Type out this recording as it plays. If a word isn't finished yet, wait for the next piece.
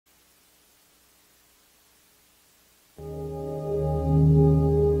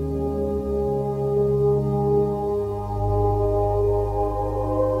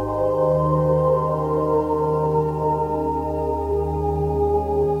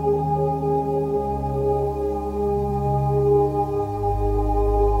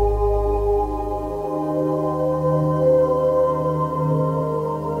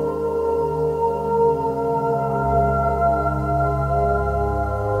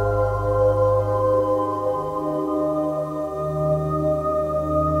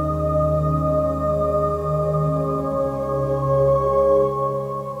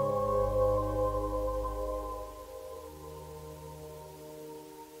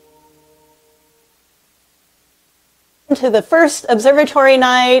to the first observatory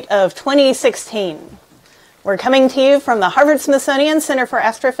night of 2016. We're coming to you from the Harvard-Smithsonian Center for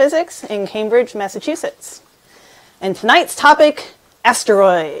Astrophysics in Cambridge, Massachusetts. And tonight's topic,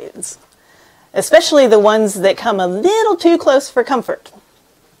 asteroids, especially the ones that come a little too close for comfort.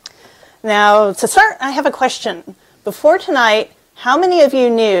 Now, to start, I have a question. Before tonight, how many of you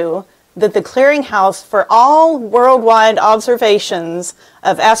knew that the clearinghouse for all worldwide observations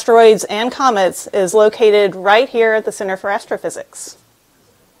of asteroids and comets is located right here at the Center for Astrophysics?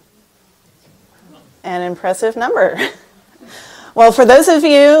 An impressive number. Well, for those of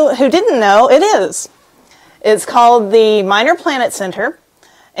you who didn't know, it is. It's called the Minor Planet Center,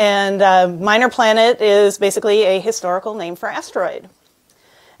 and minor planet is basically a historical name for asteroid.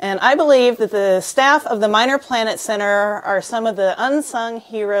 And I believe that the staff of the Minor Planet Center are some of the unsung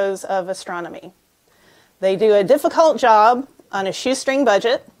heroes of astronomy. They do a difficult job on a shoestring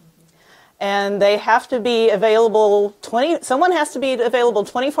budget, and they have to be available, someone has to be available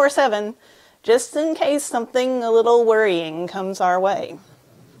 24/7 just in case something a little worrying comes our way.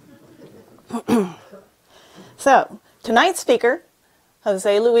 So, tonight's speaker,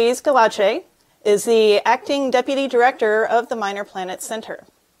 Jose Luis Galache, is the acting deputy director of the Minor Planet Center.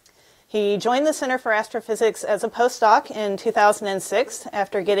 He joined the Center for Astrophysics as a postdoc in 2006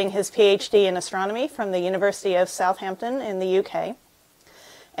 after getting his PhD in astronomy from the University of Southampton in the UK.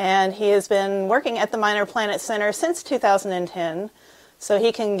 And he has been working at the Minor Planet Center since 2010, so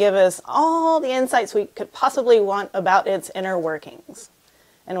he can give us all the insights we could possibly want about its inner workings.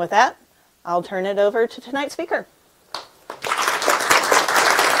 And with that, I'll turn it over to tonight's speaker.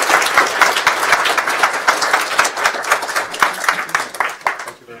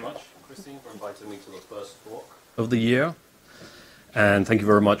 For inviting me to the first talk of the year, and thank you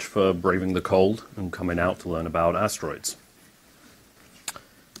very much for braving the cold and coming out to learn about asteroids.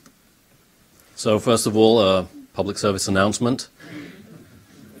 So first of all, a public service announcement.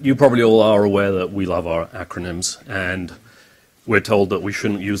 You probably all are aware that we love our acronyms, and we're told that we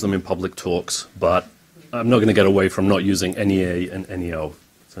shouldn't use them in public talks, but I'm not going to get away from not using NEA and NEO.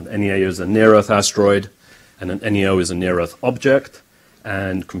 So an NEA is a near-Earth asteroid, and an NEO is a near-Earth object.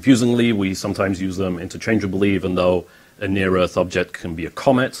 And confusingly, we sometimes use them interchangeably, even though a near-Earth object can be a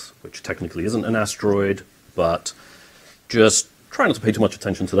comet, which technically isn't an asteroid, but just try not to pay too much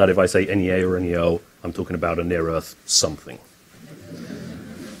attention to that. If I say NEA or NEO, I'm talking about a near-Earth something.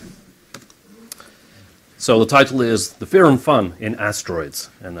 So the title is The Fear and Fun in Asteroids,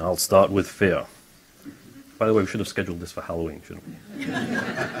 and I'll start with fear. By the way, we should have scheduled this for Halloween, shouldn't we?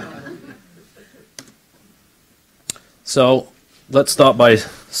 So let's start by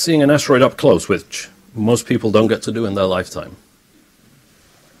seeing an asteroid up close, which most people don't get to do in their lifetime.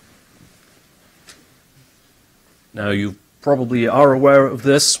 Now, you probably are aware of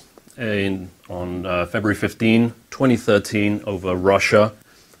this. On February 15, 2013, over Russia,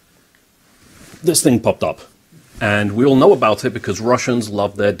 this thing popped up. And we all know about it because Russians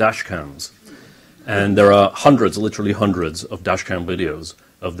love their dashcams. And there are hundreds, literally hundreds, of dashcam videos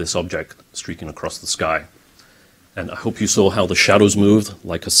of this object streaking across the sky. And I hope you saw how the shadows moved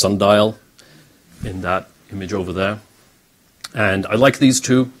like a sundial in that image over there. And I like these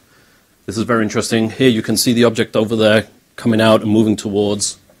two. This is very interesting. Here you can see the object over there coming out and moving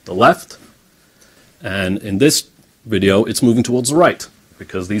towards the left. And in this video, it's moving towards the right,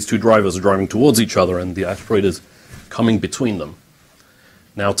 because these two drivers are driving towards each other and the asteroid is coming between them.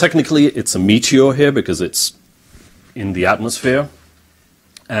 Now, technically, it's a meteor here because it's in the atmosphere.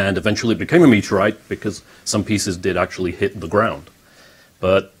 And eventually it became a meteorite because some pieces did actually hit the ground.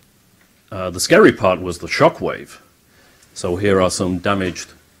 But the scary part was the shock wave. So here are some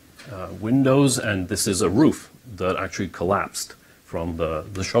damaged windows, and this is a roof that actually collapsed from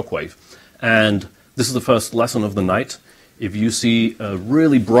the shock wave. And this is the first lesson of the night. If you see a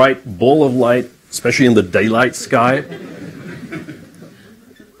really bright ball of light, especially in the daylight sky,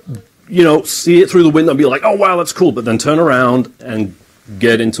 you know, see it through the window and be like, oh wow, that's cool, but then turn around and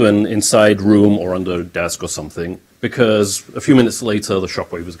get into an inside room or under a desk or something, because a few minutes later the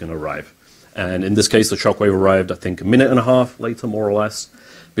shockwave is going to arrive. And in this case, the shockwave arrived, I think, a minute and a half later, more or less,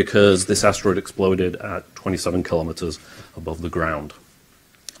 because this asteroid exploded at 27 kilometers above the ground.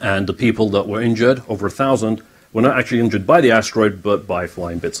 And the people that were injured, over 1,000, were not actually injured by the asteroid, but by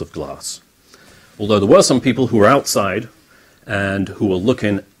flying bits of glass. Although there were some people who were outside and who were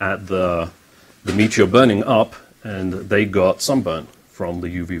looking at the meteor burning up, and they got sunburn from the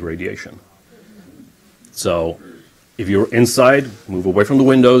UV radiation. So if you're inside, move away from the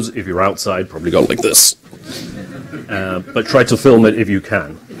windows. If you're outside, probably go like this. But try to film it if you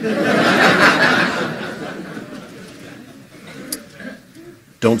can.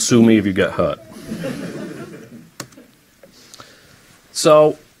 Don't sue me if you get hurt.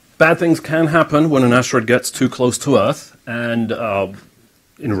 So bad things can happen when an asteroid gets too close to Earth, and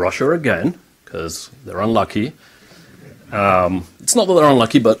in Russia again, because they're unlucky. It's not that they're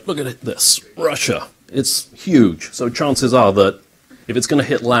unlucky, but look at this. Russia, it's huge. So chances are that if it's going to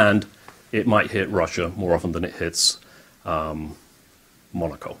hit land, it might hit Russia more often than it hits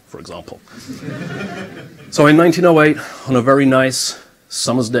Monaco, for example. So in 1908, on a very nice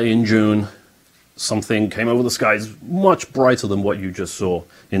summer's day in June, something came over the skies much brighter than what you just saw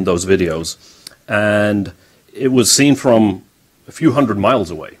in those videos. And it was seen from a few hundred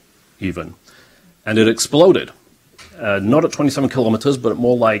miles away, even. And it exploded. Not at 27 kilometers, but at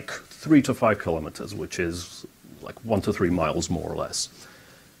more like 3 to 5 kilometers, which is like 1 to 3 miles, more or less.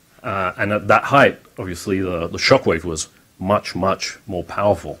 And at that height, obviously, the shockwave was much, much more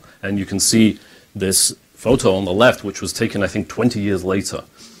powerful. And you can see this photo on the left, which was taken, I think, 20 years later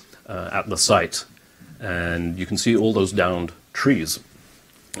at the site. And you can see all those downed trees.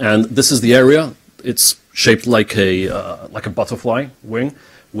 And this is the area. It's shaped like a butterfly wing,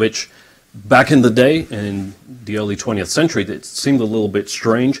 which back in the day, in the early 20th century, it seemed a little bit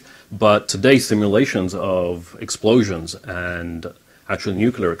strange. But today, simulations of explosions and actually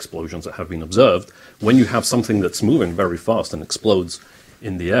nuclear explosions that have been observed, when you have something that's moving very fast and explodes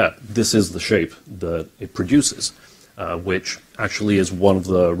in the air, this is the shape that it produces, which actually is one of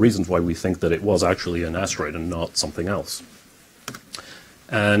the reasons why we think that it was actually an asteroid and not something else.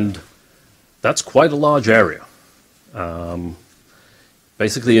 And that's quite a large area.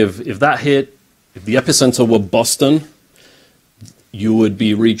 Basically, if that hit, if the epicenter were Boston, you would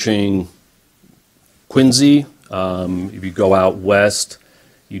be reaching Quincy. If you go out west,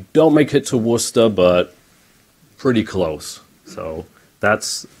 you don't make it to Worcester, but pretty close. So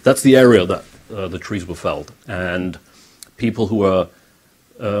that's the area that the trees were felled. And people who were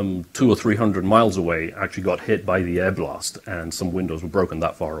 200 or 300 miles away actually got hit by the air blast, and some windows were broken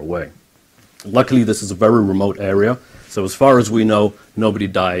that far away. Luckily, this is a very remote area, so as far as we know, nobody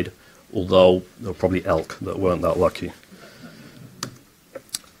died, although there were probably elk that weren't that lucky.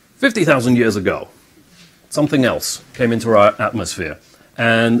 50,000 years ago, something else came into our atmosphere,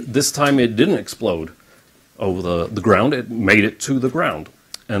 and this time it didn't explode over the ground, it made it to the ground.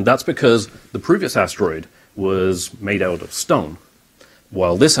 And that's because the previous asteroid was made out of stone,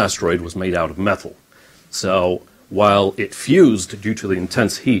 while this asteroid was made out of metal. So while it fused due to the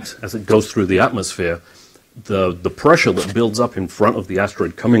intense heat as it goes through the atmosphere, the pressure that builds up in front of the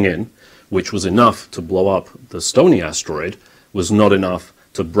asteroid coming in, which was enough to blow up the stony asteroid, was not enough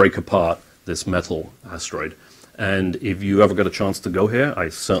to break apart this metal asteroid. And if you ever get a chance to go here, I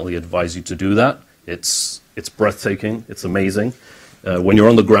certainly advise you to do that. It's breathtaking, it's amazing. When you're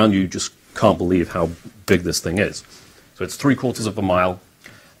on the ground, you just can't believe how big this thing is. So it's 3/4 of a mile,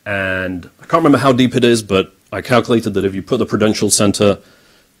 and I can't remember how deep it is, but I calculated that if you put the Prudential Center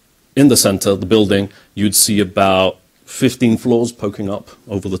in the center of the building, you'd see about 15 floors poking up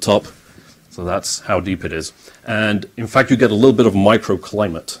over the top. So that's how deep it is. And in fact, you get a little bit of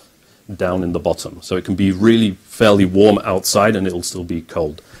microclimate down in the bottom. So it can be really fairly warm outside, and it'll still be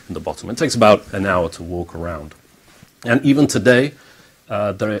cold in the bottom. It takes about an hour to walk around. And even today,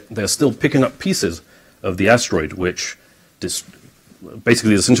 they're still picking up pieces of the asteroid, which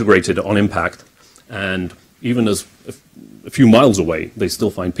basically disintegrated on impact. And even as a few miles away, they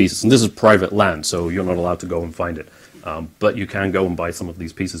still find pieces. And this is private land, so you're not allowed to go and find it. But you can go and buy some of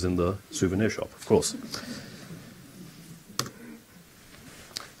these pieces in the souvenir shop, of course.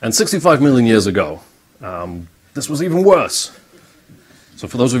 And 65 million years ago, this was even worse. So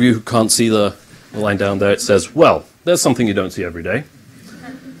for those of you who can't see the line down there, it says, well, there's something you don't see every day.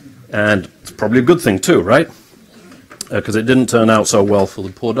 And it's probably a good thing too, right? Because it didn't turn out so well for the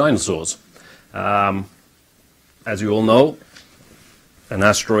poor dinosaurs. As you all know, an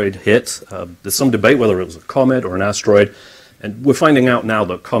asteroid hit. There's some debate whether it was a comet or an asteroid. And we're finding out now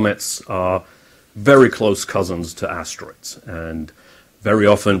that comets are very close cousins to asteroids. And very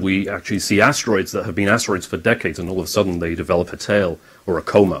often we actually see asteroids that have been asteroids for decades, and all of a sudden they develop a tail or a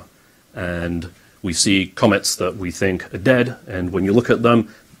coma. And we see comets that we think are dead, and when you look at them,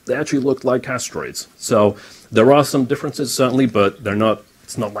 they actually look like asteroids. So there are some differences, certainly, but they're not.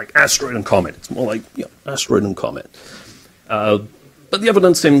 It's not like asteroid and comet. It's more like asteroid and comet. But the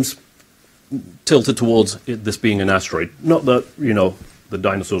evidence seems tilted towards this being an asteroid. Not that, the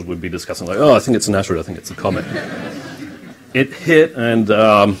dinosaurs would be discussing like, oh, I think it's an asteroid, I think it's a comet. It hit, and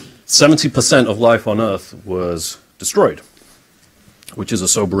 70% of life on Earth was destroyed, which is a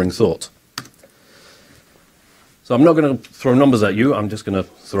sobering thought. So I'm not going to throw numbers at you, I'm just going to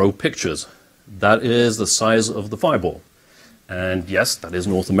throw pictures. That is the size of the fireball. And yes, that is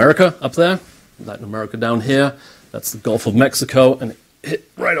North America up there, Latin America down here, that's the Gulf of Mexico, and hit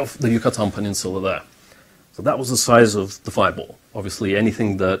right off the Yucatan Peninsula there. So that was the size of the fireball. Obviously,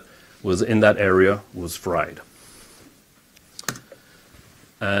 anything that was in that area was fried.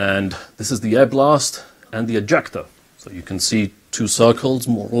 And this is the air blast and the ejector. So you can see two circles,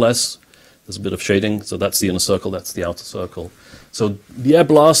 more or less. There's a bit of shading, so that's the inner circle, that's the outer circle. So the air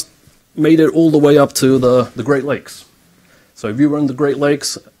blast made it all the way up to the Great Lakes. So if you were in the Great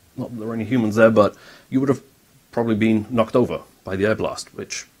Lakes, not that there were any humans there, but you would have probably been knocked over by the air blast,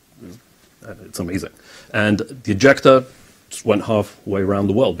 which is, it's amazing. And the ejector just went halfway around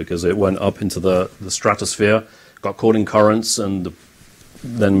the world because it went up into the stratosphere, got caught in currents, and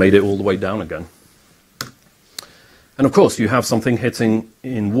then made it all the way down again. And of course, you have something hitting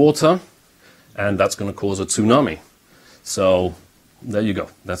in water, and that's going to cause a tsunami. So there you go.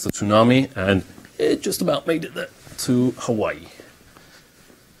 That's the tsunami, and it just about made it there to Hawaii.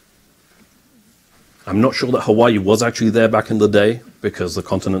 I'm not sure that Hawaii was actually there back in the day, because the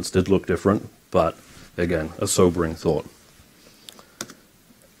continents did look different, but again, a sobering thought.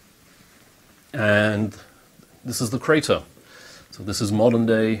 And this is the crater. So this is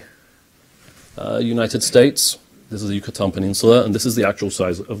modern-day United States. This is the Yucatan Peninsula, and this is the actual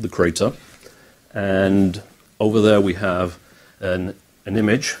size of the crater. And over there we have an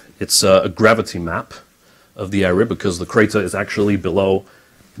image. It's a gravity map of the area, because the crater is actually below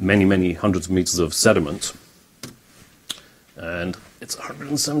many, many hundreds of meters of sediment. And it's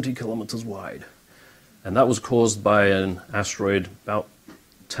 170 kilometers wide. And that was caused by an asteroid about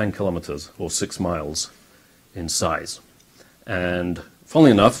 10 kilometers, or 6 miles in size. And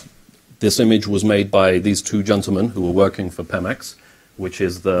funnily enough, this image was made by these two gentlemen who were working for Pemex, which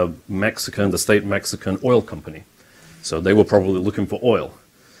is the state Mexican oil company. So they were probably looking for oil,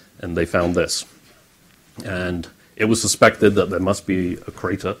 and they found this. And it was suspected that there must be a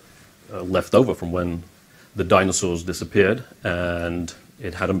crater left over from when the dinosaurs disappeared, and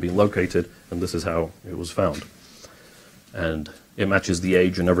it hadn't been located, and this is how it was found. And it matches the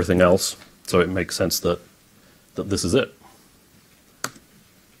age and everything else, so it makes sense that this is it.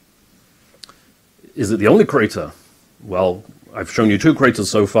 Is it the only crater? Well, I've shown you 2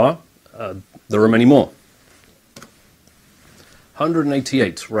 craters so far. There are many more.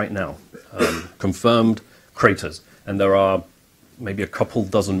 188 right now, confirmed craters. And there are maybe a couple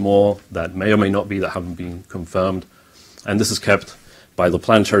dozen more that may or may not be, that haven't been confirmed. And this is kept by the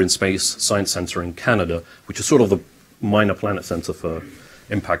Planetary and Space Science Center in Canada, which is sort of the minor planet center for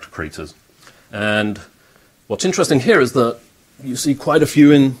impact craters. And what's interesting here is that you see quite a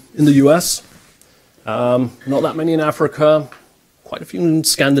few in the US, not that many in Africa, quite a few in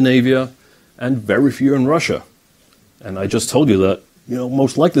Scandinavia, and very few in Russia. And I just told you that,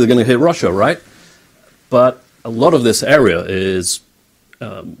 most likely they're going to hit Russia, right? But a lot of this area is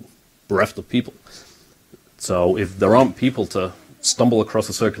bereft of people. So if there aren't people to stumble across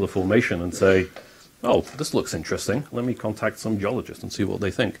a circular formation and say, oh, this looks interesting, let me contact some geologists and see what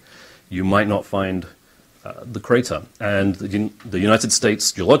they think, you might not find the crater. And the United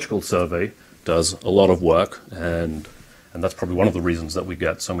States Geological Survey does a lot of work, and that's probably one of the reasons that we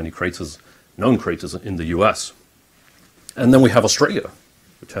get so many craters, known craters in the US. And then we have Australia,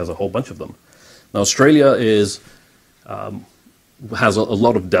 which has a whole bunch of them. Now, Australia has a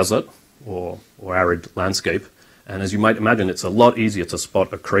lot of desert or arid landscape, and as you might imagine, it's a lot easier to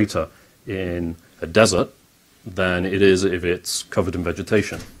spot a crater in a desert than it is if it's covered in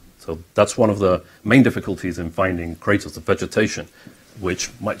vegetation. So that's one of the main difficulties in finding craters of vegetation, which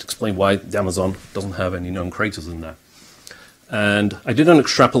might explain why the Amazon doesn't have any known craters in there. And I did an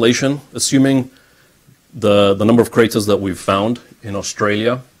extrapolation, assuming the number of craters that we've found in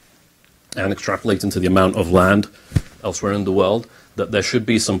Australia, and extrapolate into the amount of land elsewhere in the world, that there should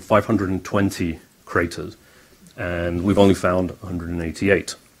be some 520 craters, and we've only found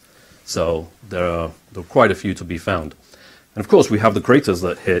 188. So there are quite a few to be found. And of course, we have the craters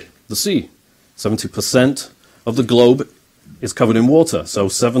that hit the sea. 70% of the globe is covered in water, so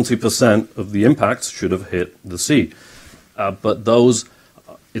 70% of the impacts should have hit the sea. But those,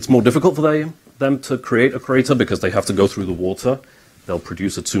 it's more difficult for them to create a crater because they have to go through the water. They'll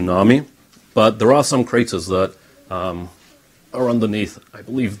produce a tsunami. But there are some craters that are underneath. I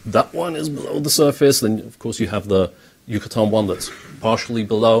believe that one is below the surface. Then, of course, you have the Yucatan one that's partially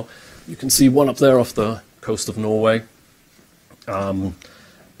below. You can see one up there off the coast of Norway.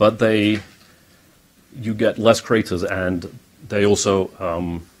 But you get less craters, and they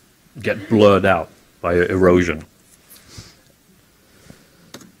also get blurred out by erosion.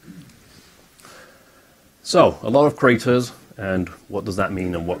 So, a lot of craters, and what does that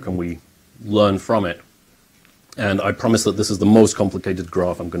mean, and what can we learn from it? And I promise that this is the most complicated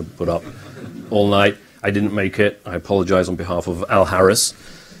graph I'm going to put up all night. I didn't make it. I apologize on behalf of Al Harris.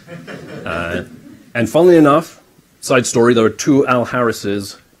 And funnily enough, side story, there are two Al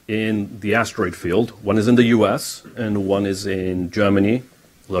Harrises in the asteroid field. One is in the US and one is in Germany,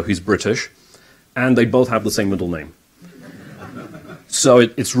 although he's British. And they both have the same middle name. So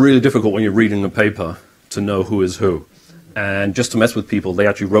it's really difficult when you're reading a paper to know who is who. And just to mess with people, they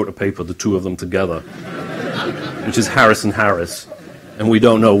actually wrote a paper, the two of them together, which is Harris and Harris. And we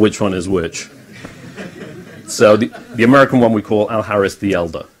don't know which one is which. So the American one we call Al Harris the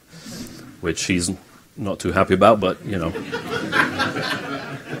Elder, which he's not too happy about, but, you know,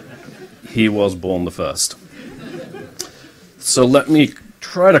 he was born the first. So let me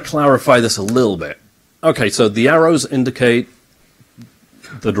try to clarify this a little bit. Okay, so the arrows indicate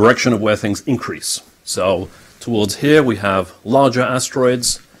the direction of where things increase. So towards here we have larger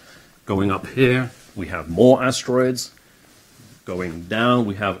asteroids. Going up here we have more asteroids. Going down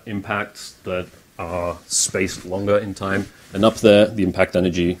we have impacts that are spaced longer in time. And up there the impact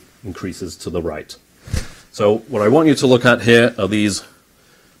energy increases to the right. So what I want you to look at here are these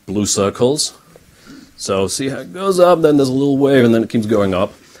blue circles. So see how it goes up, then there's a little wave, and then it keeps going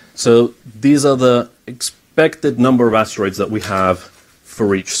up. So these are the expected number of asteroids that we have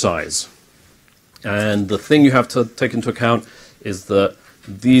for each size. And the thing you have to take into account is that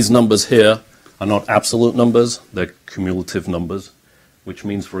these numbers here are not absolute numbers, they're cumulative numbers, which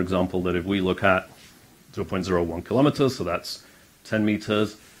means, for example, that if we look at 0.01 kilometers, so that's 10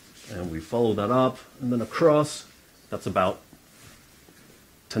 meters, and we follow that up and then across, that's about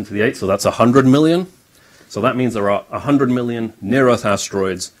 10 to the 8, so that's 100 million. So that means there are 100 million near-Earth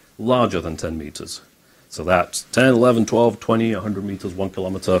asteroids larger than 10 meters. So that's 10, 11, 12, 20, 100 meters, 1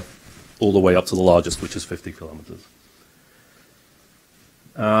 kilometer, all the way up to the largest, which is 50 kilometers.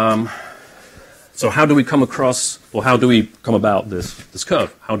 So how do we come across, or how do we come about this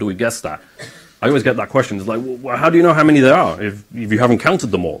curve? How do we guess that? I always get that question. It's like, well, how do you know how many there are if you haven't counted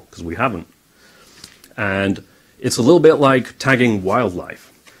them all? Because we haven't. And it's a little bit like tagging wildlife.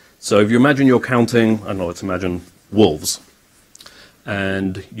 So if you imagine you're counting, I don't know, let's imagine wolves.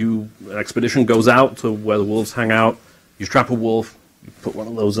 And an expedition goes out to where the wolves hang out. You trap a wolf, you put one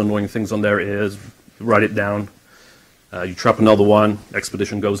of those annoying things on their ears, you write it down. You trap another one,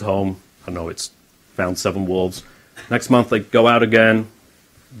 expedition goes home. I don't know, it's found 7 wolves. Next month they go out again,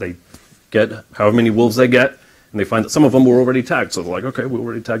 they get however many wolves they get, and they find that some of them were already tagged. So they're like, okay, we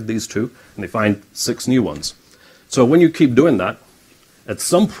already tagged these 2, and they find 6 new ones. So when you keep doing that, at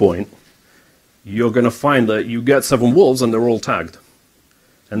some point, you're going to find that you get 7 wolves and they're all tagged.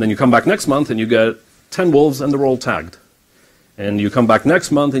 And then you come back next month and you get 10 wolves and they're all tagged. And you come back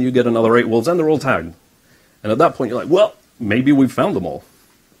next month and you get another 8 wolves and they're all tagged. And at that point, you're like, well, maybe we've found them all.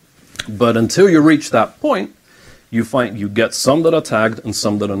 But until you reach that point, you find you get some that are tagged and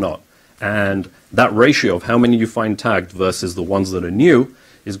some that are not. And that ratio of how many you find tagged versus the ones that are new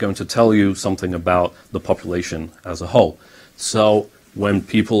is going to tell you something about the population as a whole. So when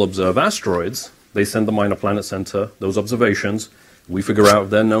people observe asteroids, they send the Minor Planet Center those observations. We figure out if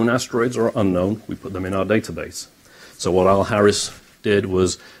they're known asteroids or unknown. We put them in our database. So what Al Harris did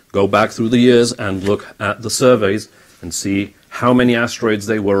was go back through the years and look at the surveys and see how many asteroids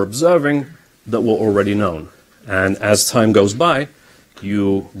they were observing that were already known. And as time goes by,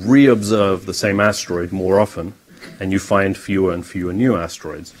 you re-observe the same asteroid more often, and you find fewer and fewer new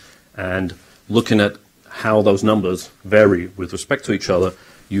asteroids. And looking at how those numbers vary with respect to each other,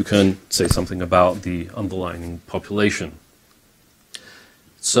 you can say something about the underlying population.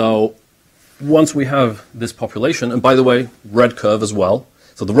 So once we have this population, and by the way, red curve as well.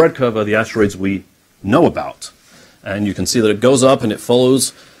 So the red curve are the asteroids we know about. And you can see that it goes up and it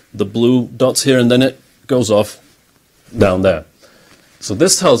follows the blue dots here, and then it goes off down there. So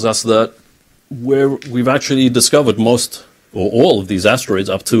this tells us that we've actually discovered most or all of these asteroids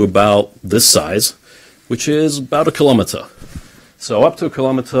up to about this size, which is about 1 kilometer. So up to 1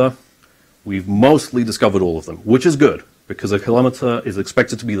 kilometer, we've mostly discovered all of them, which is good, because 1 kilometer is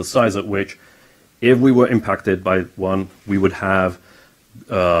expected to be the size at which, if we were impacted by one, we would have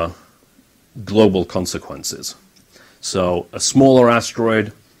global consequences. So a smaller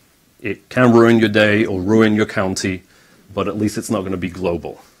asteroid, it can ruin your day or ruin your county, but at least it's not going to be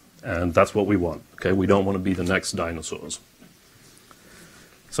global. And that's what we want. Okay, we don't want to be the next dinosaurs.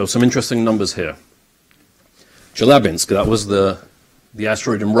 So some interesting numbers here. Chelyabinsk, that was the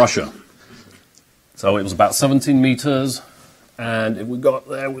asteroid in Russia. So it was about 17 meters, and if we got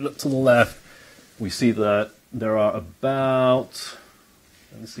there, we look to the left, we see that there are about,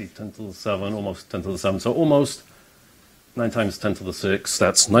 let me see, 10 to the 7, almost 10 to the 7, so almost 9 times 10 to the 6,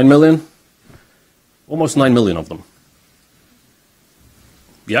 that's 9 million, almost 9 million of them.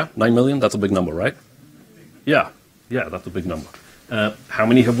 Yeah, 9 million, that's a big number, right? Yeah, yeah, that's a big number. How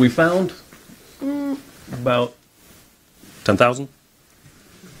many have we found? About 10,000.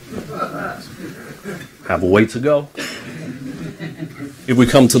 Have a way to go. If we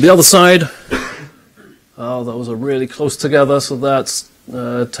come to the other side, oh, those are really close together, so that's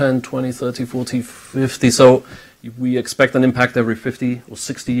 10, 20, 30, 40, 50. So we expect an impact every 50 or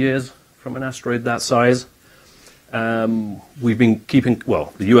 60 years from an asteroid that size. We've been keeping,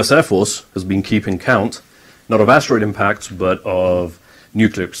 well, the US Air Force has been keeping count, not of asteroid impacts, but of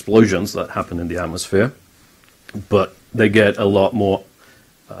nuclear explosions that happen in the atmosphere. But they get a lot more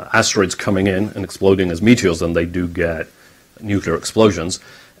asteroids coming in and exploding as meteors than they do get nuclear explosions.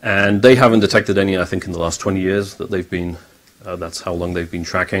 And they haven't detected any, I think, in the last 20 years that they've been, that's how long they've been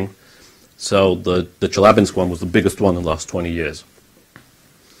tracking. So the Chelyabinsk one was the biggest one in the last 20 years.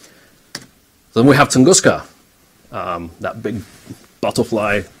 Then we have Tunguska, that big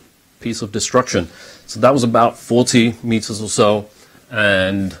butterfly piece of destruction. So that was about 40 meters or so.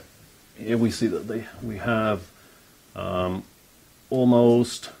 And here we see that we have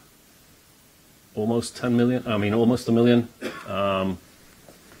almost 10 million, I mean almost a million.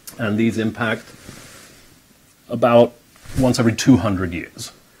 And these impact about once every 200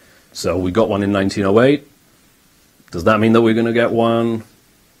 years. So we got one in 1908. Does that mean that we're going to get one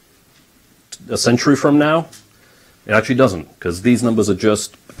a century from now? It actually doesn't, because these numbers are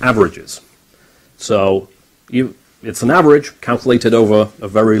just averages. So it's an average calculated over a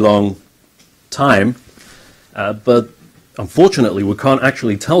very long time, but unfortunately we can't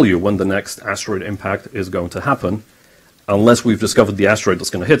actually tell you when the next asteroid impact is going to happen unless we've discovered the asteroid that's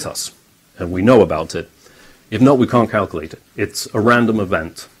going to hit us and we know about it. If not, we can't calculate it. It's a random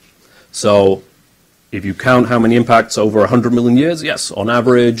event. So if you count how many impacts over 100 million years, yes, on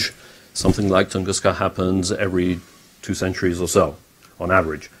average, something like Tunguska happens every 2 centuries or so, on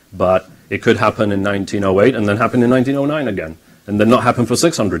average. But it could happen in 1908 and then happen in 1909 again, and then not happen for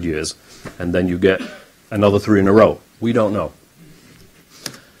 600 years, and then you get another 3 in a row. We don't know.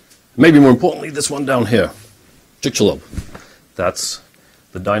 Maybe more importantly, this one down here, Chicxulub. That's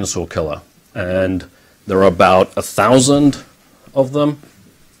the dinosaur killer. And there are about 1,000 of them.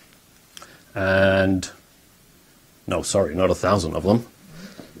 And, no, sorry, not 1,000 of them.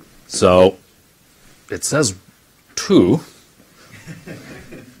 So it says 2.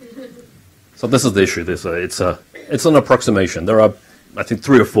 So this is the issue. It's an approximation. There are, I think,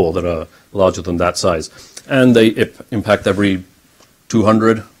 3 or 4 that are larger than that size. And they impact every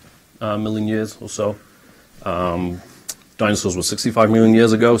 200 million years or so. Dinosaurs were 65 million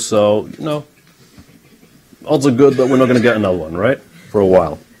years ago, so, you know, odds are good that we're not going to get another one, right, for a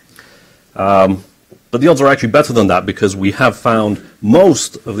while. But the odds are actually better than that because we have found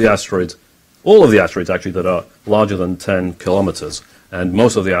most of the asteroids, all of the asteroids actually, that are larger than 10 kilometers, and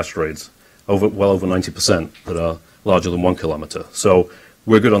most of the asteroids, well over 90%, that are larger than 1 kilometer. So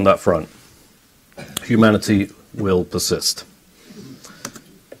we're good on that front. Humanity will persist.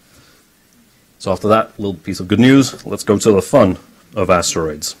 So after that little piece of good news, let's go to the fun of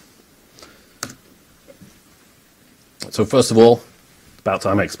asteroids. So first of all, about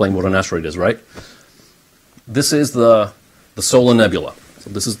time I explain what an asteroid is, right? This is the solar nebula.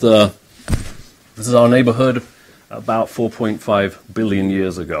 So this is our neighborhood about 4.5 billion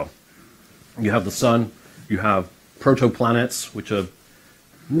years ago. You have the sun, you have protoplanets, which are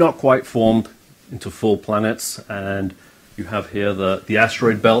not quite formed into full planets, and you have here the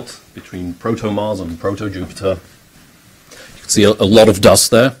asteroid belt between proto-Mars and proto-Jupiter. You can see a lot of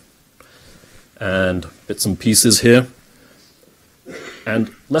dust there, and bits and pieces here,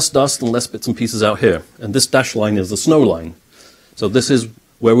 and less dust and less bits and pieces out here. And this dashed line is the snow line. So this is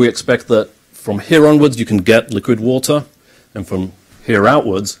where we expect that from here onwards you can get liquid water, and from here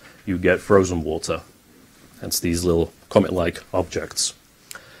outwards you get frozen water. Hence these little comet-like objects.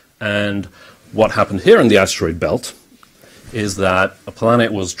 And what happened here in the asteroid belt is that a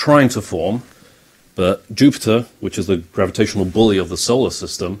planet was trying to form, but Jupiter, which is the gravitational bully of the solar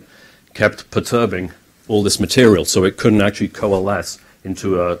system, kept perturbing all this material, so it couldn't actually coalesce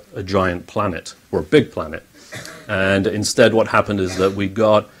into a giant planet, or a big planet. And instead what happened is that we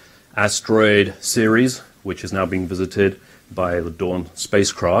got asteroid Ceres, which is now being visited by the Dawn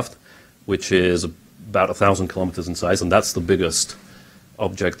spacecraft, which is about 1,000 kilometers in size, and that's the biggest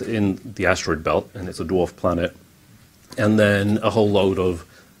object in the asteroid belt, and it's a dwarf planet. And then a whole load of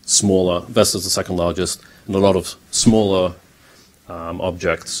smaller, Vesta's the second largest, and a lot of smaller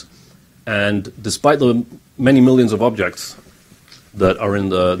objects. And despite the many millions of objects that are in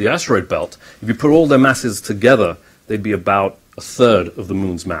the asteroid belt, if you put all their masses together, they'd be about a third of the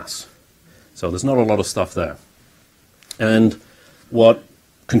moon's mass. So there's not a lot of stuff there. And what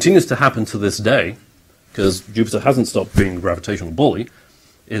continues to happen to this day, because Jupiter hasn't stopped being a gravitational bully,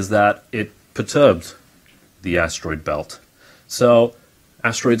 is that it perturbed the asteroid belt. So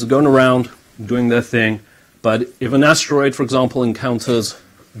asteroids are going around, doing their thing, but if an asteroid, for example, encounters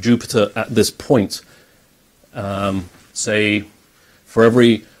Jupiter at this point, say for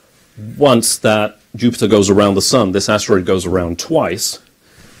every once that Jupiter goes around the Sun, this asteroid goes around twice,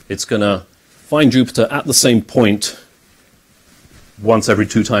 it's going to find Jupiter at the same point once every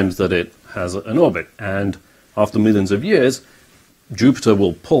 2 times that it has an orbit. And after millions of years, Jupiter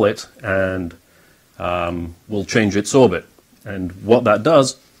will pull it and will change its orbit. And what that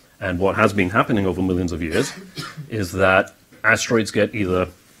does, and what has been happening over millions of years, is that asteroids get either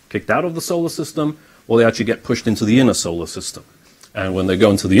kicked out of the solar system or they actually get pushed into the inner solar system. And when they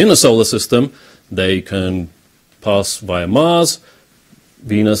go into the inner solar system, they can pass via Mars,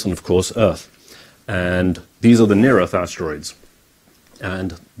 Venus, and of course Earth. And these are the near-Earth asteroids.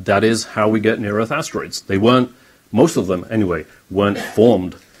 And that is how we get near-Earth asteroids. They weren't, most of them anyway, weren't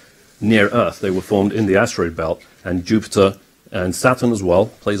formed near Earth. They were formed in the asteroid belt, and Jupiter and Saturn as well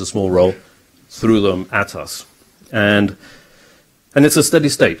plays a small role, threw them at us. And it's a steady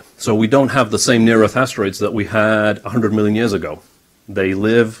state. So we don't have the same near-Earth asteroids that we had 100 million years ago. They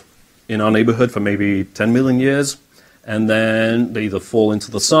live in our neighborhood for maybe 10 million years, and then they either fall into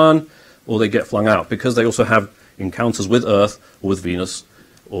the Sun or they get flung out, because they also have encounters with Earth or with Venus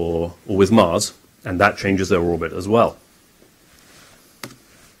or with Mars, and that changes their orbit as well.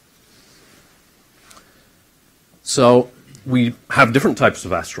 So we have different types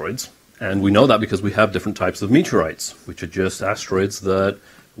of asteroids, and we know that because we have different types of meteorites, which are just asteroids that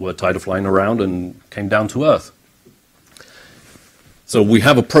were tired of flying around and came down to Earth. So we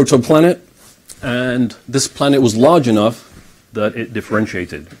have a protoplanet, and this planet was large enough that it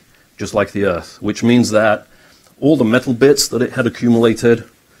differentiated, just like the Earth, which means that all the metal bits that it had accumulated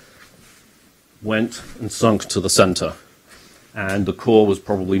went and sunk to the center. And the core was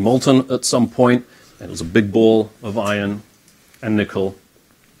probably molten at some point. It was a big ball of iron and nickel.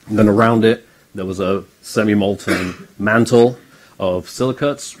 And then around it, there was a semi-molten mantle of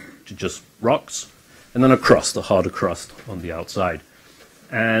silicates, which are just rocks, and then a crust, a harder crust on the outside.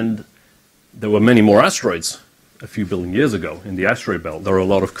 And there were many more asteroids a few billion years ago in the asteroid belt. There were a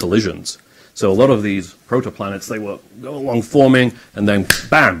lot of collisions. So a lot of these protoplanets, they were going along forming, and then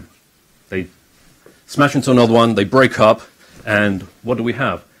bam, they smash into another one, they break up, and what do we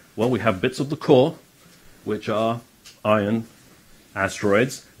have? Well, we have bits of the core, which are iron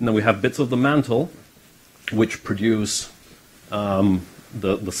asteroids, and then we have bits of the mantle, which produce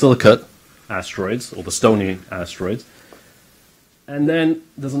the silicate asteroids, or the stony asteroids. And then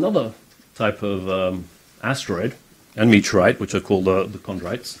there's another type of asteroid and meteorite, which are called the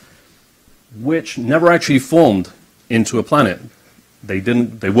chondrites, which never actually formed into a planet. They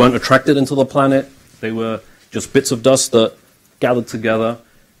weren't attracted into the planet. They were just bits of dust that gathered together,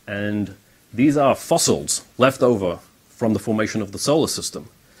 and these are fossils left over from the formation of the solar system,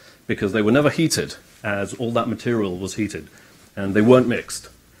 because they were never heated, as all that material was heated, and they weren't mixed.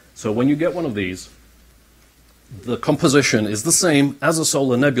 So when you get one of these, the composition is the same as a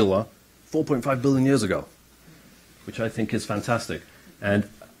solar nebula 4.5 billion years ago, which I think is fantastic. And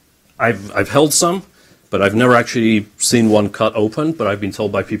I've held some, but I've never actually seen one cut open, but I've been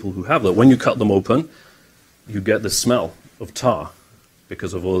told by people who have that when you cut them open, you get this smell of tar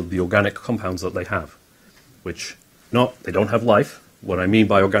because of all the organic compounds that they have, which they don't have life. What I mean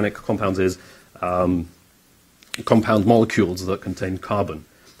by organic compounds is compound molecules that contain carbon.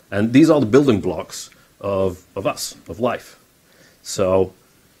 And these are the building blocks of us, of life. So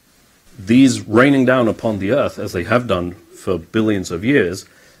these raining down upon the Earth, as they have done for billions of years,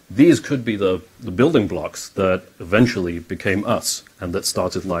 these could be the building blocks that eventually became us and that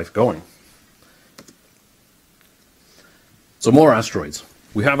started life going. So more asteroids.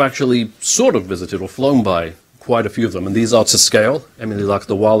 We have actually sort of visited or flown by quite a few of them, and these are to scale. Emily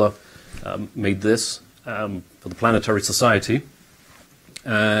Lakdawala made this for the Planetary Society,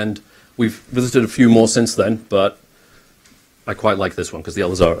 and we've visited a few more since then, but I quite like this one because the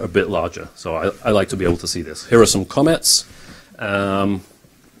others are a bit larger, so I like to be able to see this. Here are some comets.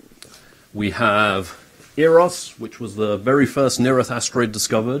 We have Eros, which was the very first near-Earth asteroid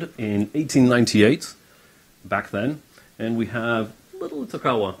discovered in 1898, back then. And we have little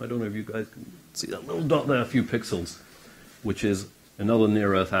Itokawa. I don't know if you guys can see that little dot there, a few pixels, which is another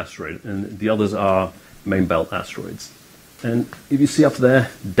near-Earth asteroid. And the others are main belt asteroids. And if you see up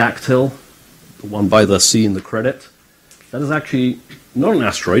there, Dactyl, the one by the C in the credit, that is actually not an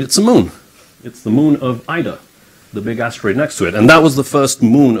asteroid, it's a moon. It's the moon of Ida, the big asteroid next to it. And that was the first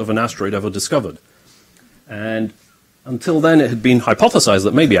moon of an asteroid ever discovered. And until then, it had been hypothesized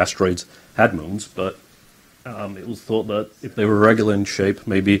that maybe asteroids had moons, but It was thought that if they were irregular in shape,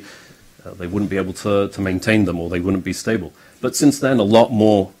 maybe they wouldn't be able to maintain them, or they wouldn't be stable. But since then, a lot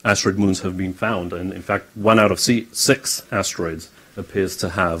more asteroid moons have been found, and in fact, 1 out of 6 asteroids appears to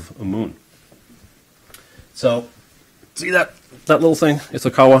have a moon. So, see that little thing,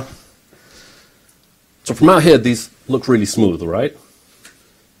 Itokawa? So from out here, these look really smooth, right?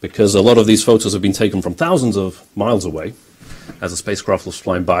 Because a lot of these photos have been taken from thousands of miles away as the spacecraft was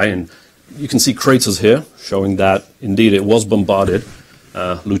flying by, and you can see craters here showing that indeed it was bombarded.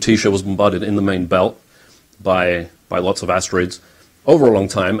 Lutetia was bombarded in the main belt by lots of asteroids over a long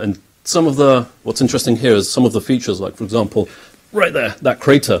time, and what's interesting here is some of the features, like for example, right there, that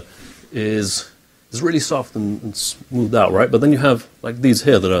crater is really soft and smoothed out, right? But then you have like these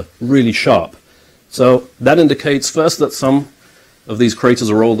here that are really sharp. So that indicates first that some of these craters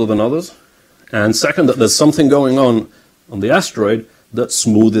are older than others, and second that there's something going on the asteroid that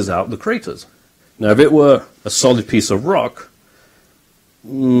smoothes out the craters. Now, if it were a solid piece of rock,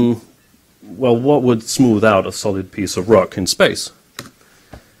 well, what would smooth out a solid piece of rock in space?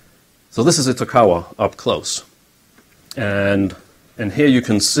 So this is Itokawa up close. And here you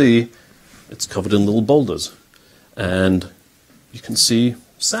can see it's covered in little boulders. And you can see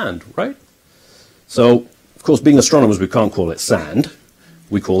sand, right? So, of course, being astronomers, we can't call it sand.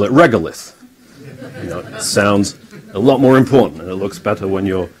 We call it regolith. You know, it sounds a lot more important, and it looks better when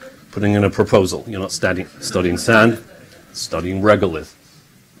you're putting in a proposal. You're not studying sand, studying regolith.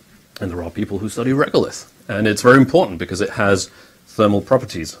 And there are people who study regolith. And it's very important because it has thermal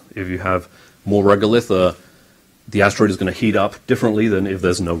properties. If you have more regolith, the asteroid is going to heat up differently than if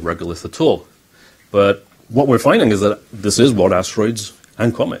there's no regolith at all. But what we're finding is that this is what asteroids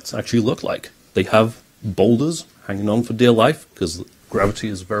and comets actually look like. They have boulders hanging on for dear life because gravity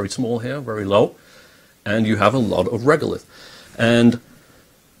is very small here, very low, and you have a lot of regolith. And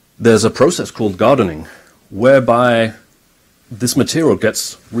there's a process called gardening whereby this material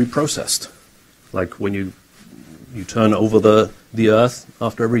gets reprocessed. Like when you turn over the earth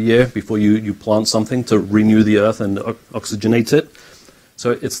after every year before you plant something to renew the earth and oxygenate it.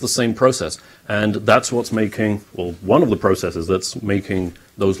 So it's the same process. And that's what's making, well, one of the processes that's making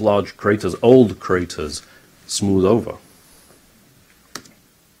those large craters, old craters, smooth over.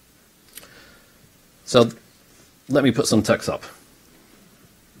 So let me put some text up,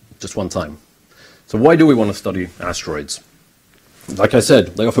 just one time. So why do we want to study asteroids? Like I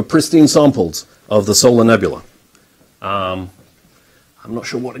said, they offer pristine samples of the solar nebula. I'm not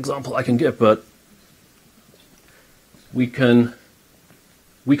sure what example I can give, but we can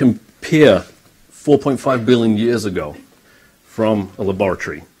peer 4.5 billion years ago from a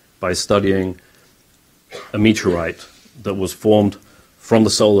laboratory by studying a meteorite that was formed from the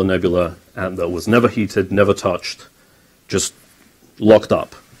solar nebula and that was never heated, never touched, just locked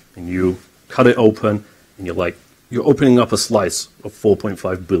up. And you cut it open and you're opening up a slice of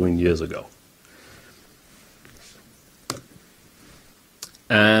 4.5 billion years ago.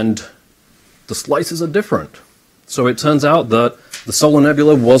 And the slices are different. So it turns out that the solar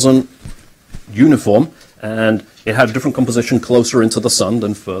nebula wasn't uniform, and it had a different composition closer into the sun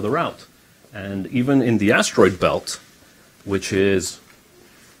than further out. And even in the asteroid belt, which is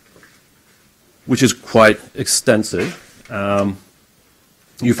quite extensive,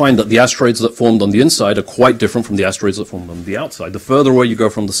 you find that the asteroids that formed on the inside are quite different from the asteroids that formed on the outside. The further away you go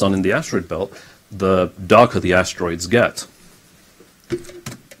from the sun in the asteroid belt, the darker the asteroids get.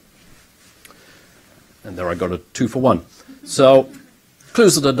 And there I got a 2 for 1. So,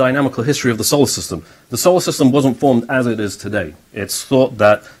 clues to the dynamical history of the solar system. The solar system wasn't formed as it is today. It's thought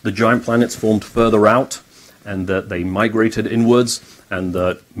that the giant planets formed further out and that they migrated inwards, and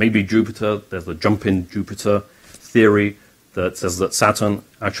that maybe Jupiter, there's a jump-in Jupiter theory that says that Saturn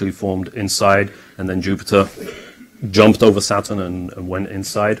actually formed inside and then Jupiter jumped over Saturn and went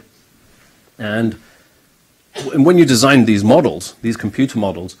inside. And when you design these models, these computer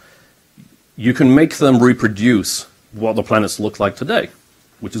models, you can make them reproduce what the planets look like today,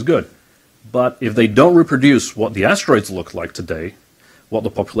 which is good. But if they don't reproduce what the asteroids look like today, what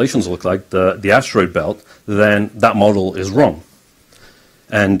the populations look like, the asteroid belt, then that model is wrong.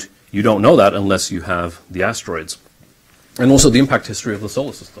 And you don't know that unless you have the asteroids. And also the impact history of the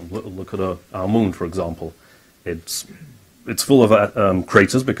solar system. Look at our moon, for example. It's full of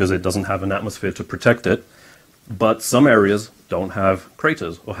craters because it doesn't have an atmosphere to protect it. But some areas don't have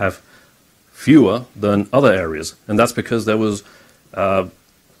craters or have fewer than other areas. And that's because there was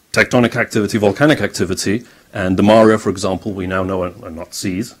tectonic activity, volcanic activity, and the Maria, for example, we now know are not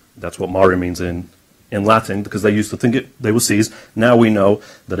seas. That's what Maria means in Latin, because they used to think they were seas. Now we know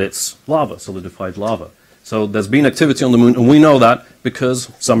that it's lava, solidified lava. So there's been activity on the moon, and we know that because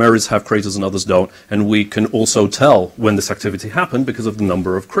some areas have craters and others don't. And we can also tell when this activity happened because of the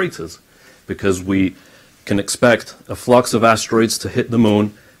number of craters. Because we can expect a flux of asteroids to hit the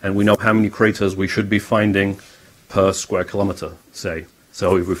moon, and we know how many craters we should be finding per square kilometer, say.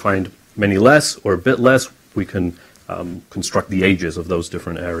 So if we find many less or a bit less, we can construct the ages of those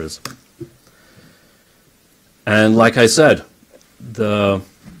different areas. And like I said, the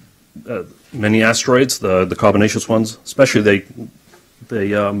many asteroids, the carbonaceous ones, especially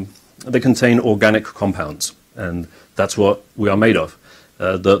they contain organic compounds, and that's what we are made of,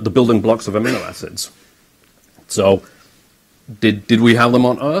 the building blocks of amino acids. So did we have them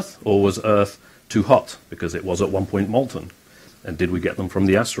on Earth, or was Earth too hot because it was at one point molten? And did we get them from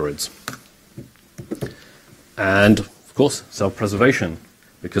the asteroids? And of course, self-preservation,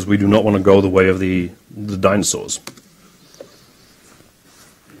 because we do not want to go the way of the dinosaurs.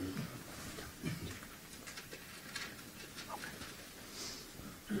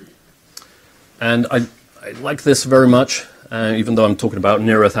 And I like this very much, even though I'm talking about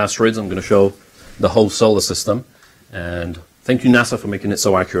near-Earth asteroids. I'm going to show the whole solar system. And thank you, NASA, for making it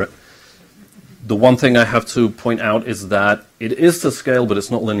so accurate. The one thing I have to point out is that it is to scale, but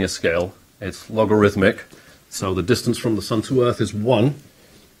it's not linear scale. It's logarithmic. So the distance from the Sun to Earth is 1,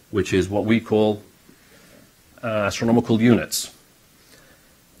 which is what we call astronomical units,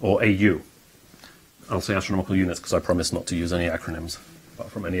 or AU. I'll say astronomical units because I promise not to use any acronyms, apart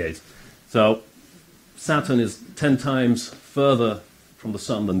from any A's. So Saturn is 10 times further from the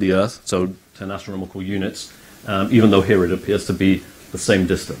Sun than the Earth, so 10 astronomical units, even though here it appears to be the same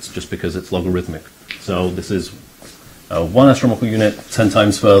distance, just because it's logarithmic. So this is 1 astronomical unit, 10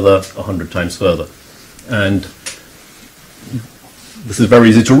 times further, 100 times further. And this is very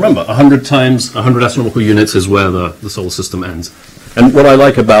easy to remember. 100 times 100 astronomical units is where the solar system ends. And what I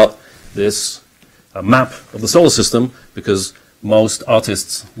like about this map of the solar system, because most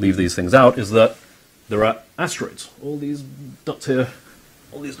artists leave these things out, is that there are asteroids. All these dots here,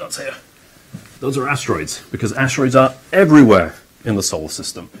 those are asteroids, because asteroids are everywhere in the solar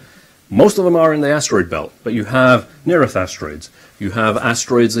system. Most of them are in the asteroid belt, but you have near-Earth asteroids. You have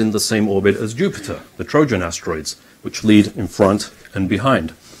asteroids in the same orbit as Jupiter, the Trojan asteroids, which lead in front and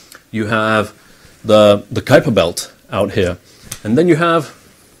behind. You have the Kuiper belt out here, and then you have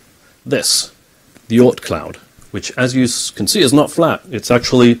this, the Oort cloud, which, as you can see, is not flat. It's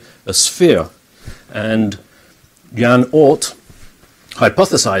actually a sphere. And Jan Oort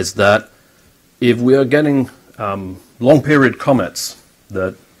hypothesized that if we are getting long-period comets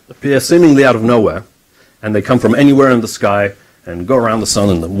that appear seemingly out of nowhere, and they come from anywhere in the sky and go around the sun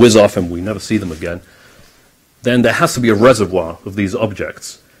and then whiz off and we never see them again, then there has to be a reservoir of these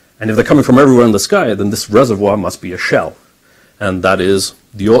objects. And if they're coming from everywhere in the sky, then this reservoir must be a shell. And that is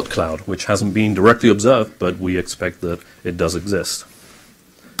the Oort cloud, which hasn't been directly observed, but we expect that it does exist.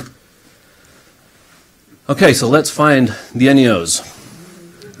 Okay, so let's find the NEOs.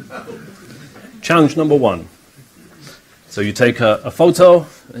 Challenge number 1. So you take a photo,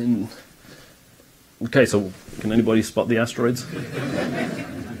 and okay, so can anybody spot the asteroids?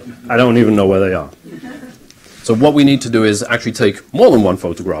 I don't even know where they are. So what we need to do is actually take more than one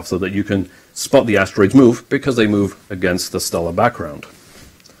photograph so that you can spot the asteroids move, because they move against the stellar background.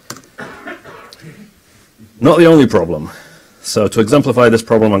 Not the only problem. So to exemplify this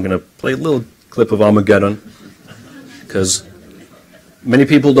problem, I'm going to play a little clip of Armageddon, because many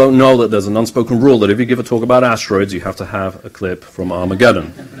people don't know that there's an unspoken rule that if you give a talk about asteroids, you have to have a clip from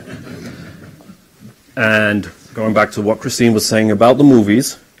Armageddon. And going back to what Christine was saying about the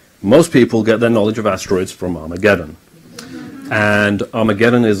movies, most people get their knowledge of asteroids from Armageddon. And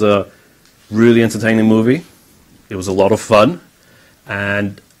Armageddon is a really entertaining movie. It was a lot of fun.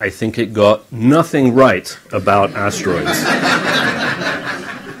 And I think it got nothing right about asteroids.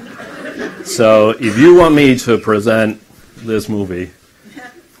 So if you want me to present this movie,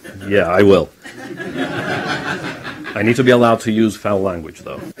 yeah, I will. I need to be allowed to use foul language,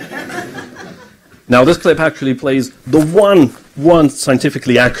 though. Now, this clip actually plays the one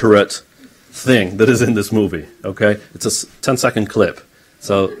scientifically accurate thing that is in this movie, okay? It's a 10-second clip.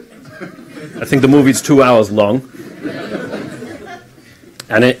 So I think the movie's 2 hours long.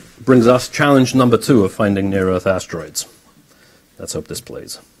 And it brings us challenge number 2 of finding near-Earth asteroids. Let's hope this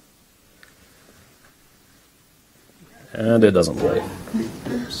plays. And it doesn't play.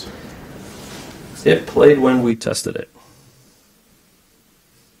 It played when we tested it.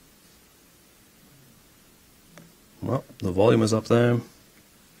 Well, the volume is up there.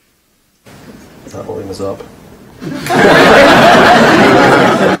 That volume is up.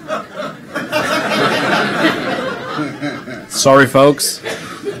 Sorry, folks.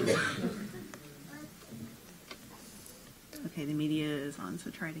 on, so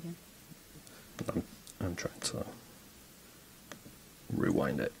try it again. I'm trying to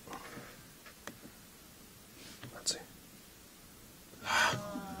rewind it. Let's see.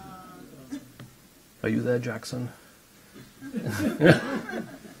 Are you there, Jackson?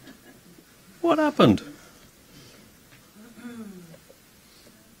 What happened?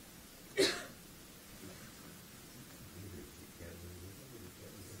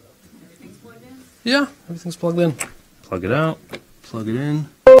 Everything's plugged in? Yeah, everything's plugged in. Plug it out, plug it in.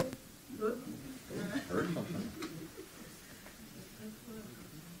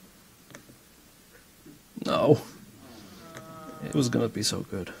 No. It was going to be so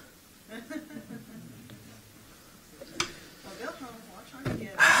good.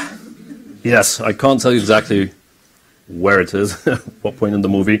 Yes, I can't tell you exactly where it is, what point in the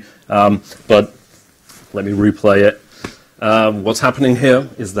movie, but let me replay it. What's happening here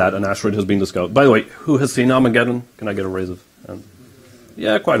is that an asteroid has been discovered. By the way, who has seen Armageddon? Can I get a raise of hands?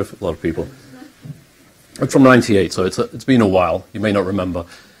 Yeah, quite a lot of people. It's from '98, so it's been a while. You may not remember.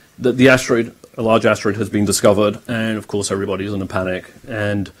 The asteroid, a large asteroid, has been discovered, and of course everybody's in a panic.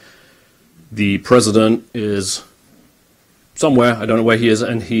 And the president is somewhere, I don't know where he is,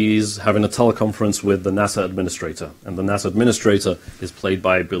 and he's having a teleconference with the NASA administrator. And the NASA administrator is played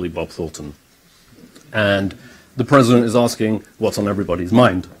by Billy Bob Thornton. And the president is asking what's on everybody's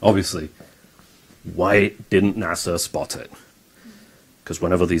mind, obviously. Why didn't NASA spot it? Because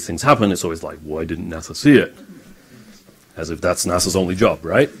whenever these things happen, it's always like, why didn't NASA see it? As if that's NASA's only job,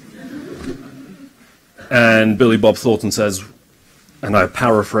 right? And Billy Bob Thornton says, and I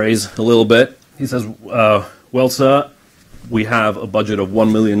paraphrase a little bit, he says, well, sir, we have a budget of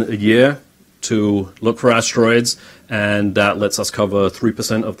 $1 million a year to look for asteroids, and that lets us cover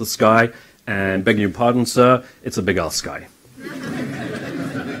 3% of the sky. And begging your pardon, sir, it's a big-ass sky.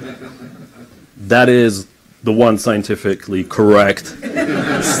 That is the one scientifically correct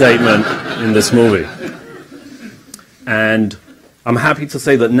statement in this movie. And I'm happy to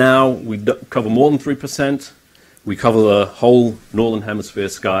say that now we cover more than 3%. We cover the whole northern hemisphere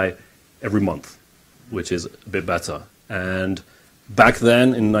sky every month, which is a bit better. And back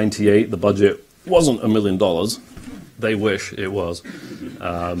then, in '98, the budget wasn't $1 million. They wish it was.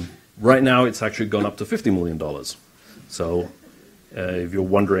 Right now, it's actually gone up to $50 million. So if you're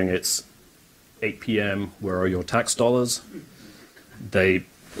wondering, it's 8 p.m., where are your tax dollars? A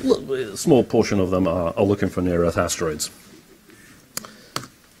small portion of them are looking for near-Earth asteroids.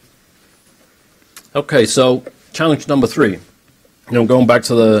 Okay, so challenge number 3. Going back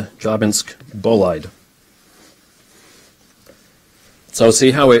to the Jabinsk bolide. So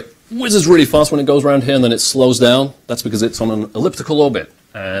see how it whizzes really fast when it goes around here and then it slows down? That's because it's on an elliptical orbit.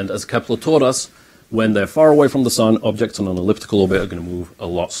 And as Kepler taught us, when they're far away from the sun, objects on an elliptical orbit are going to move a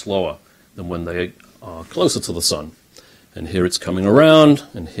lot slower than when they are closer to the sun. And here it's coming around,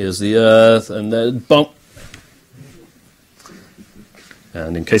 and here's the Earth, and then bump.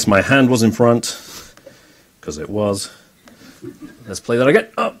 And in case my hand was in front, because it was, let's play that again.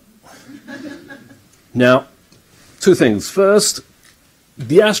 Oh. Now, 2 things. First,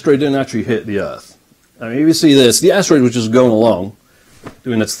 the asteroid didn't actually hit the Earth. I mean, if you see this, the asteroid was just going along,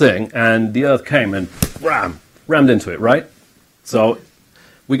 doing its thing, and the Earth came and rammed into it, right? So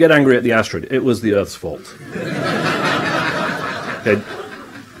we get angry at the asteroid. It was the Earth's fault. Okay.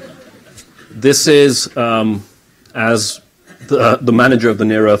 This is, as the manager of the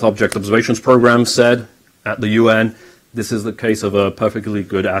Near-Earth Object Observations Program said at the UN, this is the case of a perfectly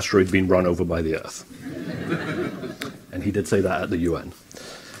good asteroid being run over by the Earth. And he did say that at the UN.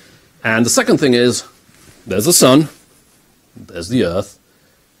 And the second thing is, there's the sun, there's the Earth.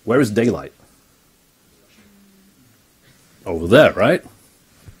 Where is daylight? Over there, right?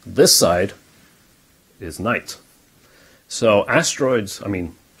 This side is night. So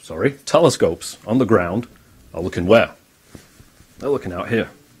telescopes on the ground are looking where? They're looking out here.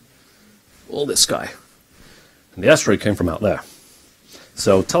 All this sky. And the asteroid came from out there.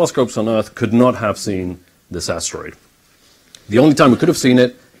 So telescopes on Earth could not have seen this asteroid. The only time we could have seen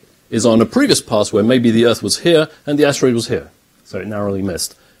it is on a previous pass where maybe the Earth was here and the asteroid was here. So it narrowly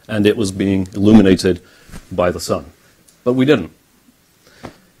missed. And it was being illuminated by the sun. But we didn't.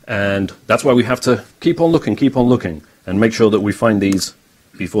 And that's why we have to keep on looking, and make sure that we find these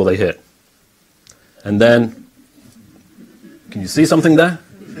before they hit. And then, can you see something there?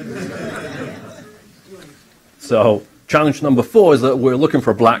 So, challenge number 4 is that we're looking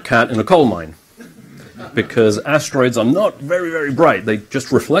for a black cat in a coal mine. Because asteroids are not very, very bright. They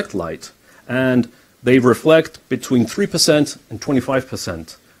just reflect light. And they reflect between 3% and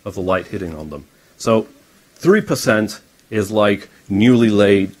 25% of the light hitting on them. So 3% is like newly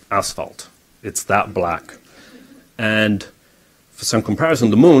laid asphalt. It's that black. And For some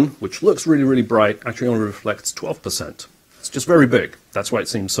comparison, the moon, which looks really, really bright, actually only reflects 12%. It's just very big. That's why it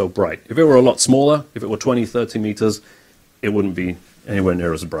seems so bright. If it were a lot smaller, if it were 20, 30 meters, it wouldn't be anywhere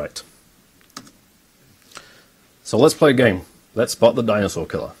near as bright. So let's play a game. Let's spot the dinosaur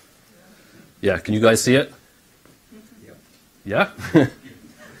killer. Yeah, can you guys see it? Yeah?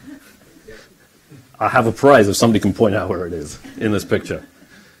 I have a prize if somebody can point out where it is in this picture.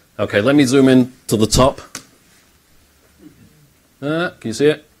 Okay, let me zoom in to the top. Can you see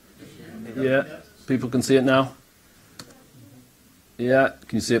it? Yeah, people can see it now. Yeah,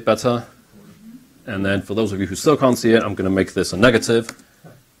 can you see it better? And then for those of you who still can't see it, I'm going to make this a negative.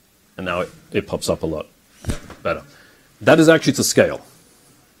 And now it pops up a lot better. That is actually to scale.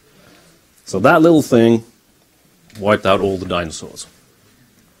 So that little thing wiped out all the dinosaurs.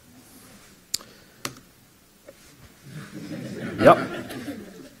 Yep.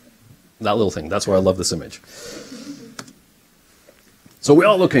 That little thing. That's why I love this image. So we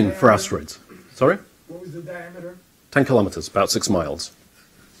are looking for asteroids. Sorry? What was the diameter? 10 kilometers, about 6 miles.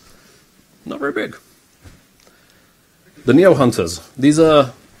 Not very big. The NEO hunters. These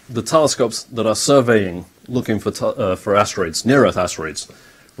are the telescopes that are surveying, looking for asteroids, near-Earth asteroids,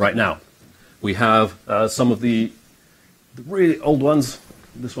 right now. We have some of the really old ones.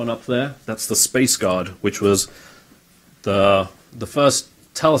 This one up there, that's the Space Guard, which was the first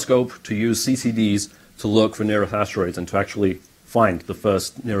telescope to use CCDs to look for near-Earth asteroids and to actually find the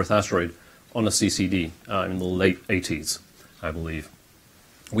first near-Earth asteroid on a CCD in the late 80s, I believe.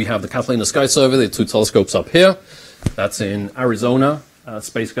 We have the Catalina Sky Survey, the 2 telescopes up here. That's in Arizona.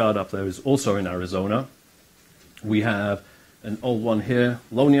 Space Guard up there is also in Arizona. We have an old one here,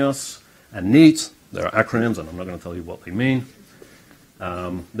 LONIOS and NEAT. There are acronyms, and I'm not going to tell you what they mean.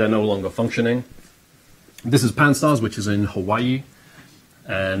 They're no longer functioning. This is PanSTARRS, which is in Hawaii.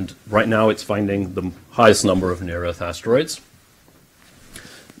 And right now it's finding the highest number of near-Earth asteroids.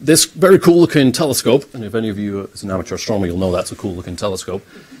 This very cool-looking telescope, and if any of you is an amateur astronomer, you'll know that's a cool-looking telescope.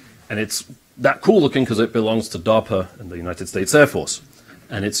 And it's that cool-looking because it belongs to DARPA and the United States Air Force.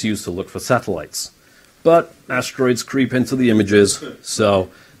 And it's used to look for satellites. But asteroids creep into the images,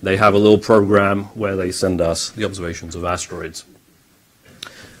 so they have a little program where they send us the observations of asteroids.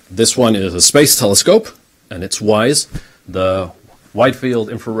 This one is a space telescope, and it's WISE, the Wide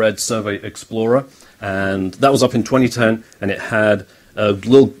Field Infrared Survey Explorer. And that was up in 2010, and it had a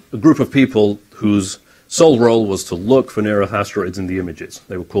group of people whose sole role was to look for near-Earth asteroids in the images.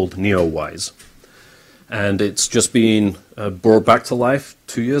 They were called NEO-WISE. And it's just been brought back to life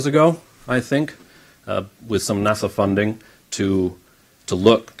 2 years ago, I think, with some NASA funding to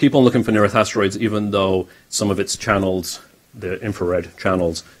keep on looking for near-Earth asteroids, even though some of its channels, the infrared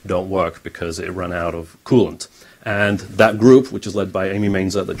channels, don't work because it ran out of coolant. And that group, which is led by Amy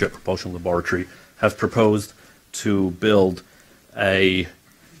Mainzer at the Jet Propulsion Laboratory, have proposed to build a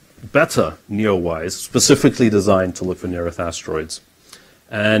better NEO-WISE, specifically designed to look for near-Earth asteroids.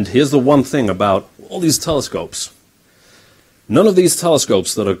 And here's the one thing about all these telescopes. None of these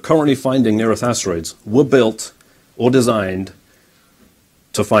telescopes that are currently finding near-Earth asteroids were built or designed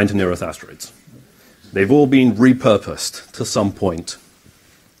to find near-Earth asteroids. They've all been repurposed to some point.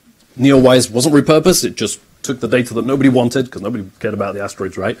 NEO-WISE wasn't repurposed, it just took the data that nobody wanted, because nobody cared about the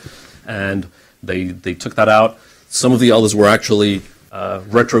asteroids, right? And they took that out. Some of the others were actually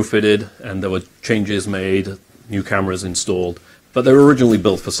retrofitted, and there were changes made, new cameras installed, but they were originally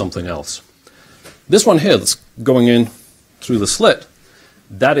built for something else. This one here that's going in through the slit,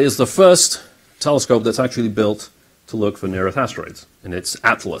 that is the first telescope that's actually built to look for near-Earth asteroids, and it's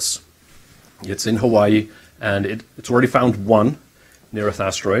Atlas. It's in Hawaii, and it's already found one near-Earth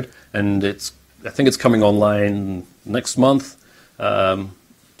asteroid, and I think it's coming online next month to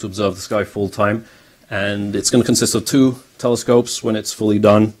observe the sky full-time. And it's going to consist of 2 telescopes when it's fully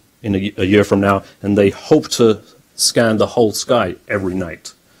done in a year from now, and they hope to scan the whole sky every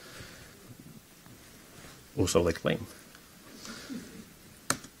night. Or so they claim.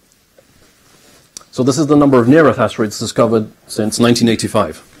 So this is the number of near-Earth asteroids discovered since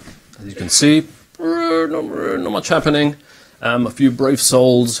 1985. As you can see, not much happening. A few brave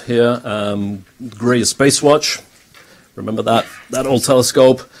souls here. Gray is Space Watch. Remember that old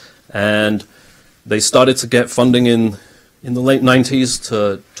telescope? And they started to get funding in the late 90s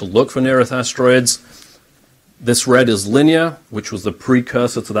to look for near-Earth asteroids. This red is Linear, which was the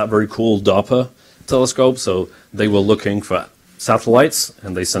precursor to that very cool DARPA telescope. So they were looking for satellites,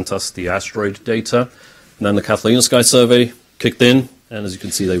 and they sent us the asteroid data. And then the Catalina Sky Survey kicked in, and as you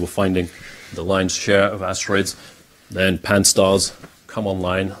can see, they were finding the lion's share of asteroids. Then PanSTARRS come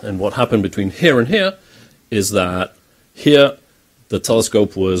online, and what happened between here and here is that here the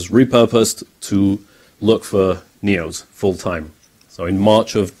telescope was repurposed to look for NEOs full time. So in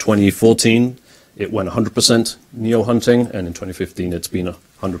March of 2014, it went 100% NEO hunting, and in 2015 it's been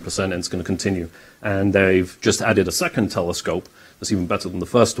 100%, and it's going to continue. And they've just added a second telescope that's even better than the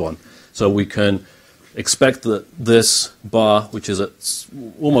first one. So we can expect that this bar, which is at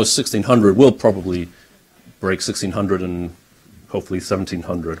almost 1600, will probably break 1600 and hopefully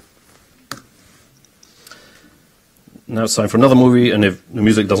 1700. Now it's time for another movie, and if the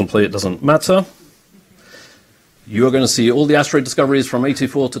music doesn't play, it doesn't matter. You are going to see all the asteroid discoveries from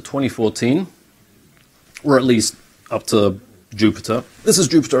 84 to 2014, or at least up to Jupiter. This is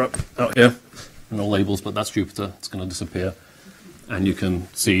Jupiter out here. No labels, but that's Jupiter. It's going to disappear. And you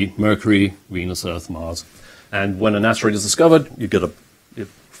can see Mercury, Venus, Earth, Mars. And when an asteroid is discovered, you get it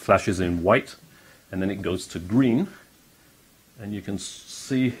flashes in white, and then it goes to green. And you can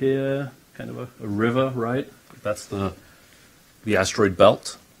see here kind of a river, right? That's the asteroid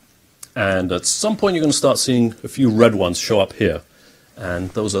belt. And at some point, you're going to start seeing a few red ones show up here. And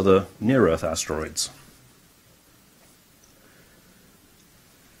those are the near-Earth asteroids.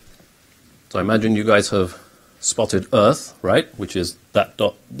 So I imagine you guys have spotted Earth, right, which is that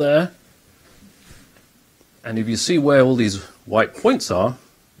dot there. And if you see where all these white points are,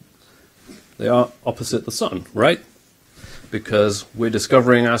 they are opposite the sun, right? Because we're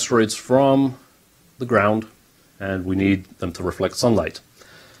discovering asteroids from the ground, and we need them to reflect sunlight.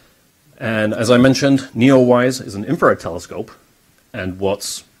 And as I mentioned, NEOWISE is an infrared telescope, and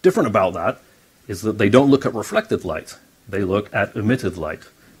what's different about that is that they don't look at reflected light, they look at emitted light,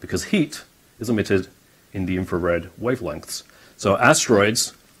 because heat is emitted in the infrared wavelengths. So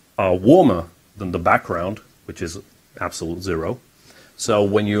asteroids are warmer than the background, which is absolute zero. So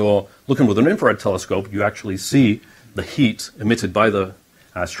when you're looking with an infrared telescope, you actually see the heat emitted by the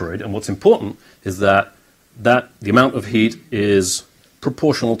asteroid, and what's important is that the amount of heat is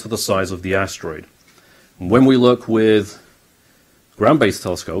proportional to the size of the asteroid. When we look with ground-based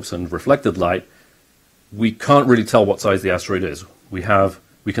telescopes and reflected light, we can't really tell what size the asteroid is. We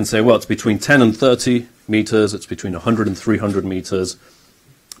can say, well, it's between 10 and 30 meters, it's between 100 and 300 meters,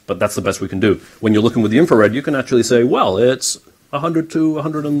 but that's the best we can do. When you're looking with the infrared, you can actually say, well, it's 100 to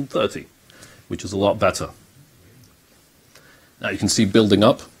 130, which is a lot better. Now you can see building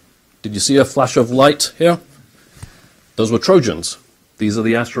up. Did you see a flash of light here? Those were Trojans. These are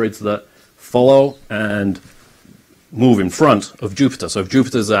the asteroids that follow and move in front of Jupiter. So if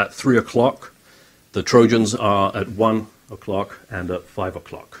Jupiter's at 3 o'clock, the Trojans are at 1 o'clock and at 5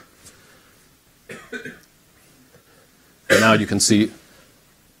 o'clock. And now you can see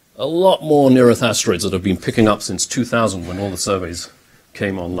a lot more near-Earth asteroids that have been picking up since 2000 when all the surveys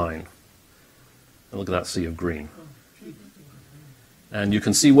came online. And look at that sea of green. And you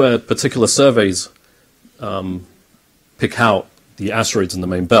can see where particular surveys pick out the asteroids in the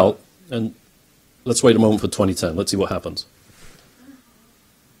main belt. And let's wait a moment for 2010. Let's see what happens.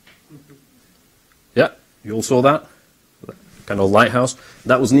 Yeah, you all saw that? Kind of lighthouse.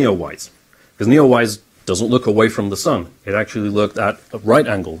 That was NEOWISE. Because NEOWISE doesn't look away from the sun. It actually looked at a right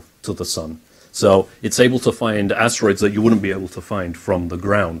angle to the sun. So it's able to find asteroids that you wouldn't be able to find from the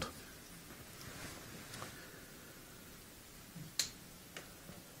ground.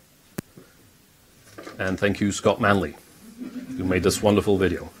 And thank you, Scott Manley, who made this wonderful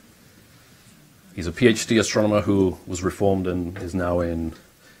video. He's a PhD astronomer who was reformed and is now in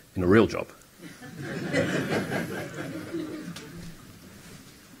a real job.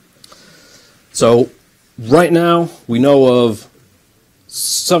 So right now, we know of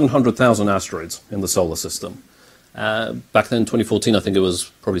 700,000 asteroids in the solar system. Back then, 2014, I think it was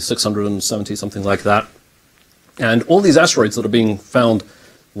probably 670, something like that. And all these asteroids that are being found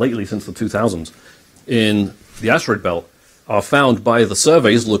lately since the 2000s in the asteroid belt are found by the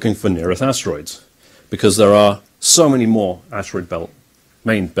surveys looking for near-Earth asteroids, because there are so many more asteroid belt,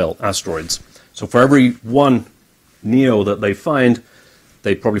 main belt asteroids. So for every one NEO that they find,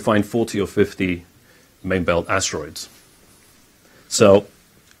 they probably find 40 or 50 main belt asteroids. So,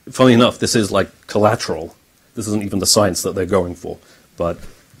 funnily enough, this is like collateral. This isn't even the science that they're going for, but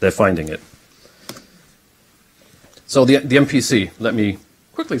they're finding it. So the MPC, let me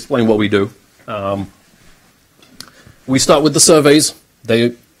quickly explain what we do. We start with the surveys.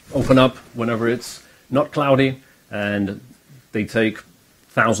 They open up whenever it's not cloudy, and they take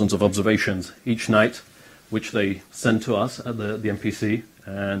thousands of observations each night, which they send to us at the MPC,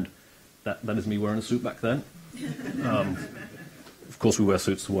 and that is me wearing a suit back then. Of course we wear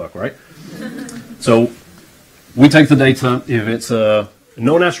suits to work, right? So we take the data. If it's a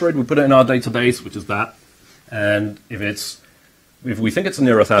known asteroid, we put it in our database, which is that, and if we think it's a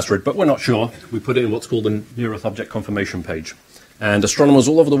near-Earth asteroid, but we're not sure, we put it in what's called a near-Earth object confirmation page. And astronomers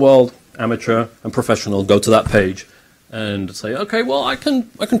all over the world, amateur and professional, go to that page, and say, okay, well, I can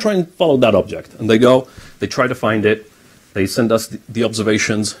try and follow that object. And they go, they try to find it, they send us the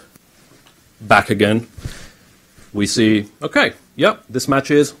observations back again. We see, okay, yep, this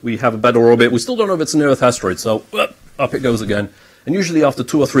matches, we have a better orbit. We still don't know if it's a near-Earth asteroid, so up it goes again. And usually after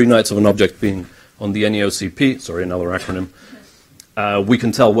 2 or 3 nights of an object being on the NEOCP, sorry, another acronym, we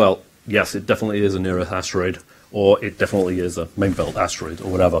can tell, well, yes, it definitely is a near-Earth asteroid, or it definitely is a main belt asteroid, or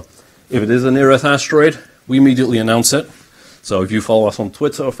whatever. If it is a near-Earth asteroid, we immediately announce it. So if you follow us on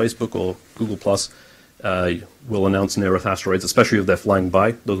Twitter or Facebook or Google+, we'll announce near-Earth asteroids, especially if they're flying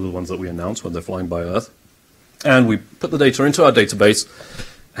by. Those are the ones that we announce when they're flying by Earth. And we put the data into our database,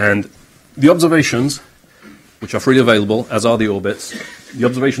 and the observations, which are freely available, as are the orbits, the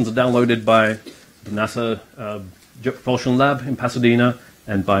observations are downloaded by the NASA Jet Propulsion Lab in Pasadena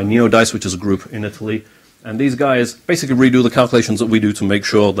and by NeoDice, which is a group in Italy. And these guys basically redo the calculations that we do to make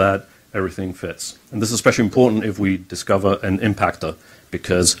sure that everything fits. And this is especially important if we discover an impactor,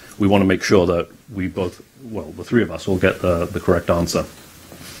 because we want to make sure that we both, well, the 3 of us will get the correct answer.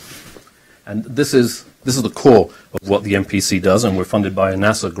 And this is the core of what the MPC does, and we're funded by a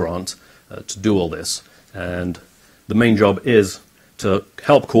NASA grant to do all this. And the main job is to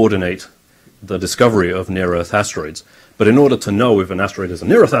help coordinate the discovery of near-Earth asteroids. But in order to know if an asteroid is a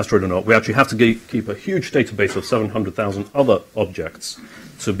near-Earth asteroid or not, we actually have to keep a huge database of 700,000 other objects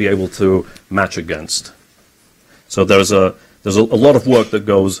to be able to match against. So there's a lot of work that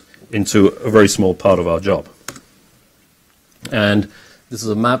goes into a very small part of our job. And this is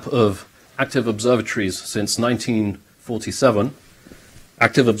a map of active observatories since 1947.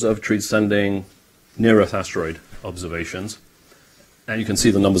 Active observatories sending near-Earth asteroid observations. And you can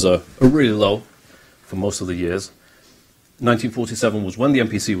see the numbers are really low for most of the years. 1947 was when the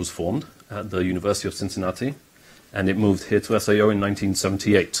MPC was formed at the University of Cincinnati, and it moved here to SAO in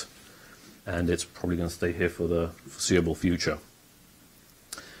 1978. And it's probably going to stay here for the foreseeable future.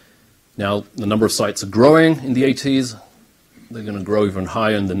 Now, the number of sites are growing in the 80s. They're going to grow even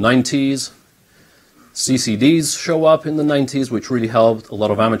higher in the 90s. CCDs show up in the 90s, which really helped a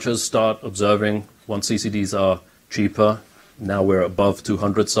lot of amateurs start observing once CCDs are cheaper. Now we're above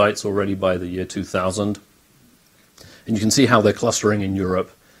 200 sites already by the year 2000. And you can see how they're clustering in Europe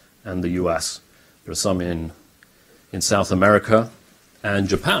and the US. There are some in South America, and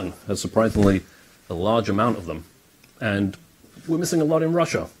Japan has surprisingly a large amount of them. And we're missing a lot in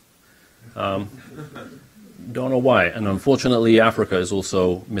Russia. Don't know why. And unfortunately, Africa is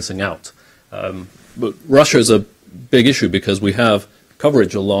also missing out. But Russia is a big issue because we have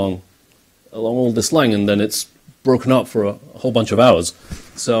coverage along all this line, and then it's broken up for a whole bunch of hours.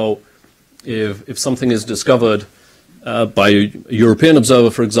 So if something is discovered by a European observer,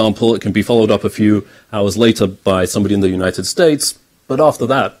 for example, it can be followed up a few hours later by somebody in the United States. But after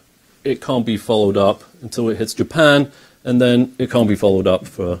that, it can't be followed up until it hits Japan, and then it can't be followed up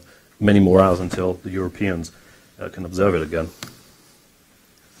for many more hours until the Europeans can observe it again.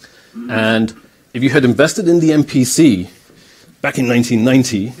 And if you had invested in the MPC back in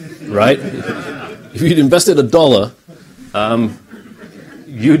 1990, right? If you'd invested $1,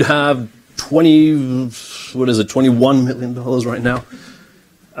 you'd have $21 million right now.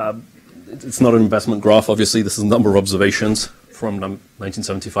 It's not an investment graph, obviously. This is the number of observations from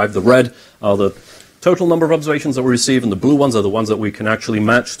 1975. The red are the total number of observations that we receive, and the blue ones are the ones that we can actually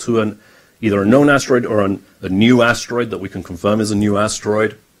match to either a known asteroid or a new asteroid that we can confirm is a new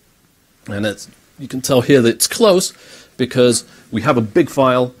asteroid. And you can tell here that it's close because we have a big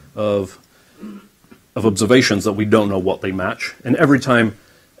file of observations that we don't know what they match. And every time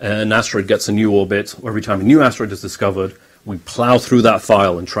an asteroid gets a new orbit, or every time a new asteroid is discovered, we plow through that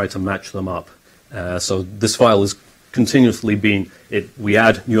file and try to match them up. So this file is continuously we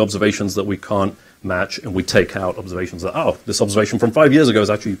add new observations that we can't match, and we take out observations that, oh, this observation from 5 years ago is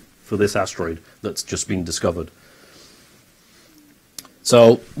actually for this asteroid that's just been discovered.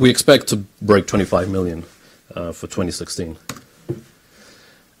 So we expect to break 25 million for 2016.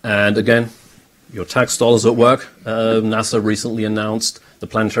 And again, your tax dollars at work. NASA recently announced the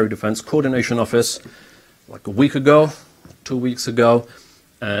Planetary Defense Coordination Office like a week ago, 2 weeks ago,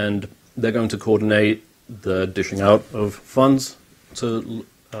 and they're going to coordinate the dishing out of funds for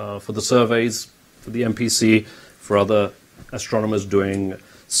the surveys, for the MPC, for other astronomers doing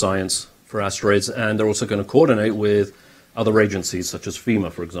science for asteroids, and they're also going to coordinate with other agencies such as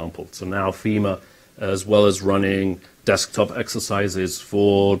FEMA, for example. So now FEMA, as well as running desktop exercises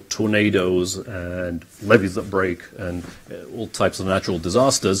for tornadoes and levees that break and all types of natural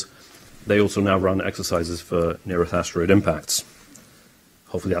disasters, they also now run exercises for near-Earth asteroid impacts.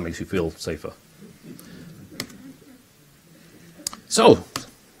 Hopefully that makes you feel safer. So,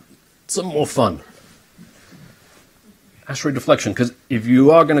 some more fun. asteroid deflection, because if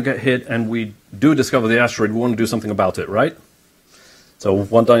you are going to get hit and we do discover the asteroid, we want to do something about it, right? So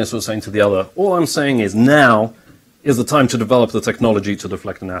one dinosaur is saying to the other, all I'm saying is now is the time to develop the technology to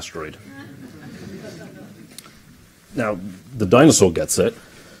deflect an asteroid. Now, the dinosaur gets it.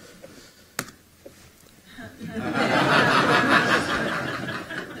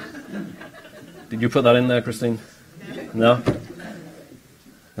 Did you put that in there, Christine? No?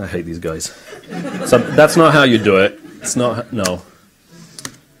 I hate these guys. So that's not how you do it. It's not, no.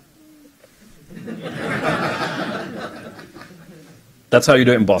 That's how you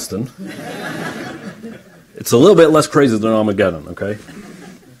do it in Boston. It's a little bit less crazy than Armageddon, okay?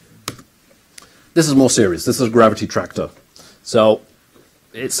 This is more serious. This is a gravity tractor. So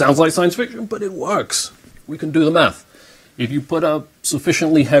it sounds like science fiction, but it works. We can do the math. If you put a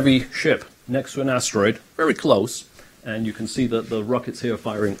sufficiently heavy ship next to an asteroid, very close, and you can see that the rockets here are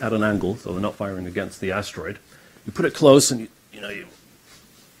firing at an angle, so they're not firing against the asteroid. You put it close, and you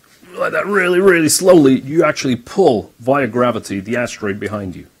like that really, really slowly, you actually pull via gravity the asteroid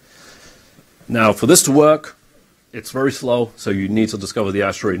behind you. Now, for this to work, it's very slow, so you need to discover the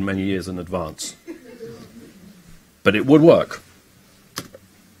asteroid many years in advance. But it would work.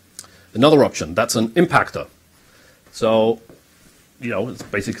 Another option, that's an impactor. So, it's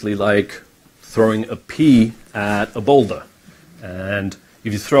basically like throwing a pea at a boulder. And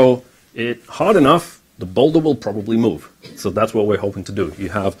if you throw it hard enough, the boulder will probably move. So that's what we're hoping to do. You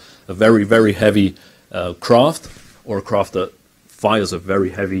have a very, very heavy craft, or a craft that fires a very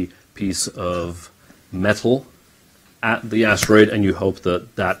heavy piece of metal at the asteroid, and you hope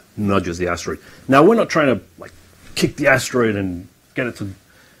that that nudges the asteroid. Now, we're not trying to kick the asteroid and get it to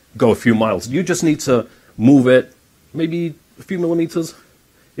go a few miles. You just need to move it maybe a few millimeters.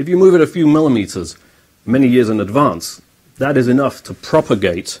 If you move it a few millimeters many years in advance, that is enough to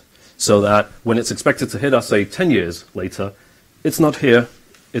propagate so that when it's expected to hit us, say 10 years later, it's not here,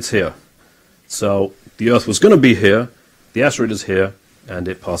 it's here. So the Earth was going to be here, the asteroid is here, and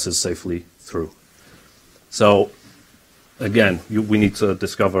it passes safely through. So again, we need to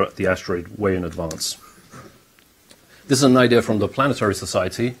discover the asteroid way in advance. This is an idea from the Planetary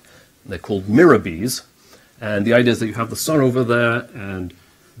Society. They're called mirror bees. And the idea is that you have the sun over there, and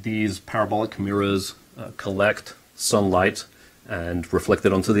these parabolic mirrors collect sunlight and reflect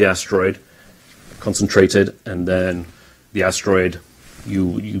it onto the asteroid, concentrated, and then the asteroid,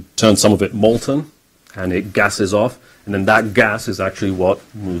 you turn some of it molten, and it gases off, and then that gas is actually what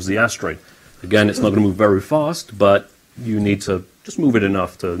moves the asteroid. Again, it's not going to move very fast, but you need to just move it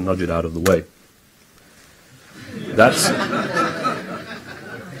enough to nudge it out of the way.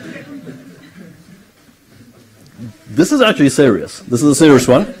 This is actually serious. This is a serious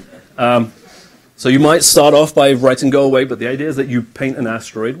one. So you might start off by writing go away, but the idea is that you paint an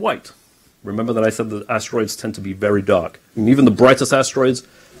asteroid white. Remember that I said that asteroids tend to be very dark. And even the brightest asteroids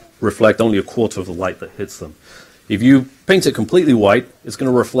reflect only a quarter of the light that hits them. If you paint it completely white, it's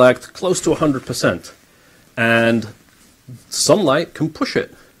going to reflect close to 100%. And sunlight can push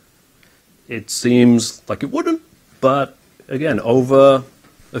it. It seems like it wouldn't, but again, over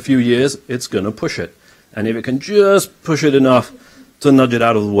a few years, it's going to push it. And if it can just push it enough to nudge it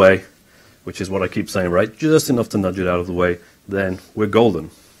out of the way, which is what I keep saying, right? Just enough to nudge it out of the way, then we're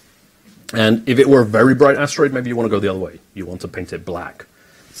golden. And if it were a very bright asteroid, maybe you want to go the other way. You want to paint it black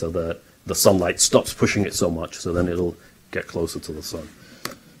so that the sunlight stops pushing it so much, so then it'll get closer to the sun.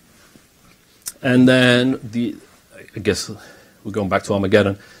 And then I guess we're going back to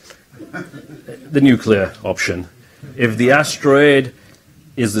Armageddon, the nuclear option. If the asteroid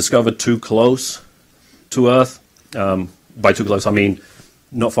is discovered too close to Earth, by too close I mean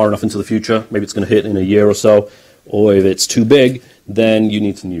not far enough into the future, maybe it's going to hit in a year or so, or if it's too big, then you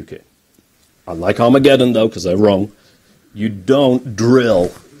need to nuke it. Unlike Armageddon, though, because they're wrong, you don't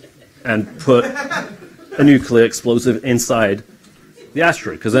drill and put a nuclear explosive inside the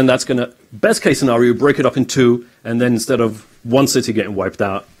asteroid, because then that's going to, best case scenario, break it up in two, and then instead of one city getting wiped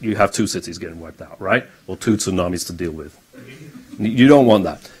out, you have two cities getting wiped out, right? Or two tsunamis to deal with. You don't want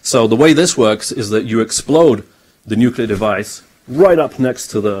that. So the way this works is that you explode the nuclear device right up next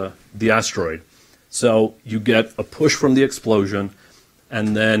to the asteroid. So you get a push from the explosion,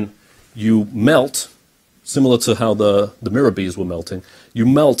 and then you melt, similar to how the mirror bees were melting, you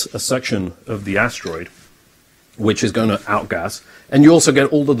melt a section of the asteroid, which is going to outgas, and you also get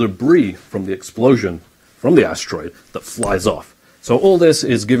all the debris from the explosion from the asteroid that flies off. So all this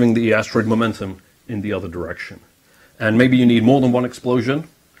is giving the asteroid momentum in the other direction. And maybe you need more than one explosion,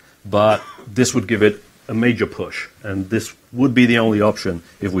 but this would give it a major push, and this would be the only option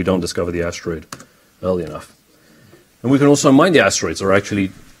if we don't discover the asteroid early enough. And we can also mine the asteroids, or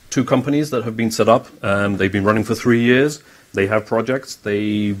actually two companies that have been set up. They've been running for 3 years. They have projects.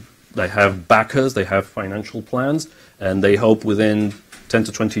 They have backers. They have financial plans, and they hope within 10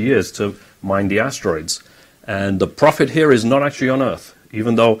 to 20 years to mine the asteroids. And the profit here is not actually on Earth,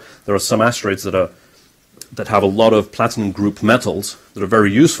 even though there are some asteroids that have a lot of platinum group metals that are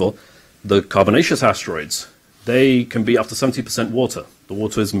very useful. The carbonaceous asteroids, they can be up to 70% water. The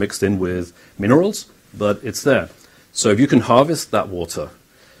water is mixed in with minerals, but it's there. So if you can harvest that water,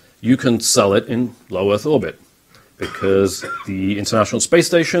 you can sell it in low Earth orbit, because the International Space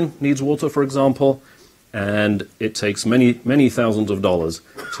Station needs water, for example, and it takes many, many thousands of dollars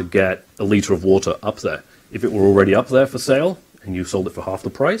to get a liter of water up there. If it were already up there for sale, and you sold it for half the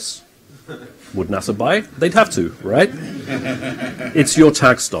price, would NASA buy it? They'd have to, right? It's your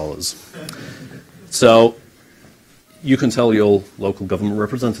tax dollars. So you can tell your local government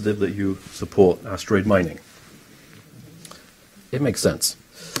representative that you support asteroid mining. It makes sense.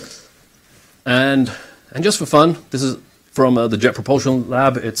 And just for fun, this is from the Jet Propulsion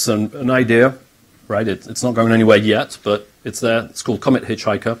Lab. It's an idea, right? It's not going anywhere yet, but it's there. It's called Comet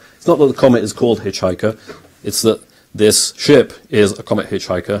Hitchhiker. It's not that the comet is called Hitchhiker. It's that this ship is a Comet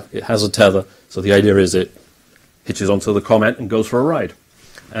Hitchhiker. It has a tether, so the idea is it hitches onto the comet and goes for a ride.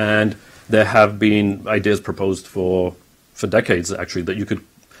 And there have been ideas proposed for decades, actually, that you could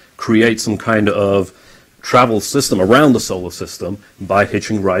create some kind of travel system around the solar system by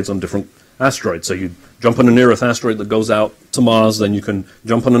hitching rides on different asteroids. So you jump on a near-Earth asteroid that goes out to Mars, then you can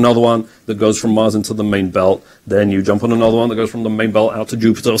jump on another one that goes from Mars into the main belt, then you jump on another one that goes from the main belt out to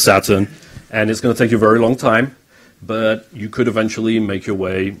Jupiter or Saturn, and it's going to take you a very long time, but you could eventually make your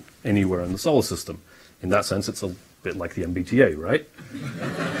way anywhere in the solar system. In that sense, it's a bit like the MBTA, right?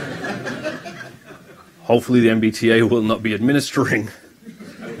 Hopefully the MBTA will not be administering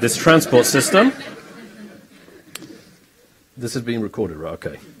this transport system. This is being recorded, right?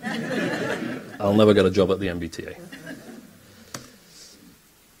 Okay. I'll never get a job at the MBTA.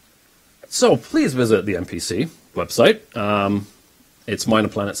 So please visit the MPC website. It's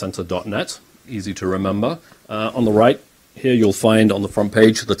minorplanetcenter.net, easy to remember. On the right here, you'll find on the front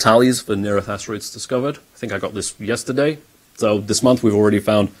page the tallies for near-Earth asteroids discovered. I think I got this yesterday. So this month we've already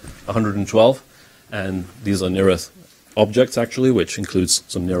found 112, and these are near-Earth objects, actually, which includes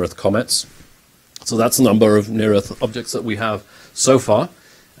some near-Earth comets. So that's the number of near-Earth objects that we have so far.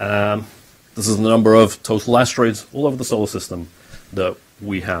 This is the number of total asteroids all over the solar system that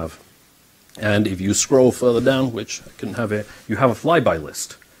we have. And if you scroll further down, which I can have here, you have a flyby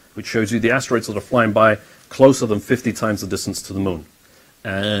list, which shows you the asteroids that are flying by closer than 50 times the distance to the moon.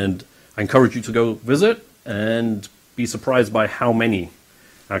 And I encourage you to go visit and be surprised by how many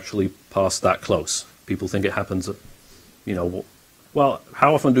actually pass that close. People think it happens, well,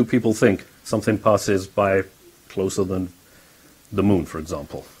 how often do people think something passes by closer than the moon, for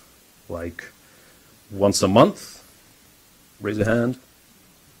example? Like once a month? Raise your hand.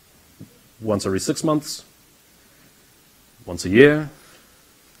 Once every 6 months? Once a year?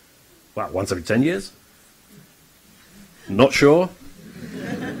 Wow, once every 10 years? Not sure?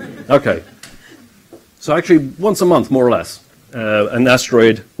 Okay. So actually, once a month, more or less, an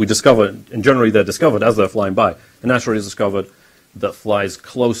asteroid we discover, and generally they're discovered as they're flying by, an asteroid is discovered that flies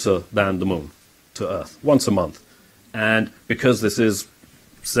closer than the moon to Earth, once a month. And because this is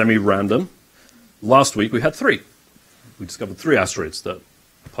semi-random, last week we had 3. We discovered 3 asteroids that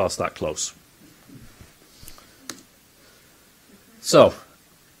passed that close. So,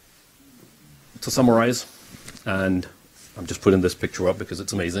 to summarize, and I'm just putting this picture up because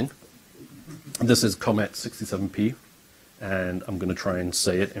it's amazing. This is Comet 67P, and I'm going to try and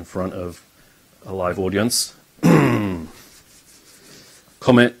say it in front of a live audience.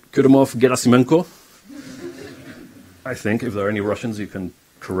 Comet Kurymov-Gerasimenko. I think, if there are any Russians, you can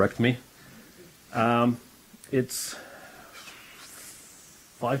correct me. It's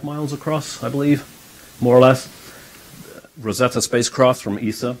 5 miles across, I believe, more or less. Rosetta spacecraft from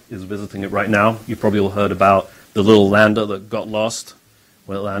ESA is visiting it right now. You probably all heard about the little lander that got lost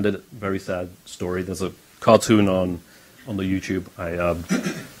when it landed. Very sad story. There's a cartoon on the YouTube. I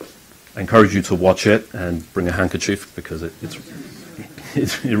encourage you to watch it and bring a handkerchief because it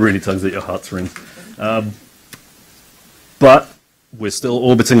really tugs at your heartstrings. But we're still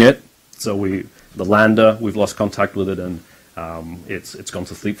orbiting it. So the lander, we've lost contact with it, and it's gone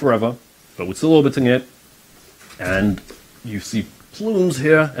to sleep forever. But we're still orbiting it, and you see plumes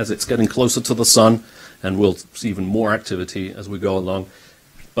here as it's getting closer to the sun, and we'll see even more activity as we go along.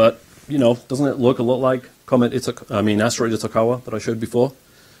 But doesn't it look a lot like asteroid Itokawa that I showed before?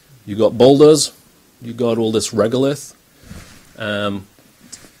 You got boulders, you got all this regolith, the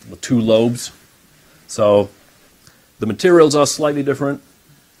 2 lobes. So the materials are slightly different.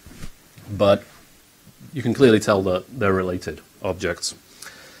 but you can clearly tell that they're related objects.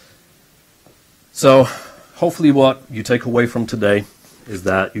 So hopefully what you take away from today is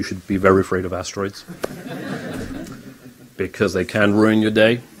that you should be very afraid of asteroids because they can ruin your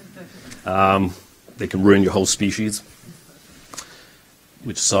day. They can ruin your whole species,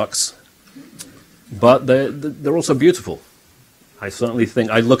 which sucks. But they're also beautiful. I certainly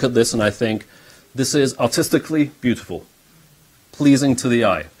think, I look at this and I think, this is artistically beautiful, pleasing to the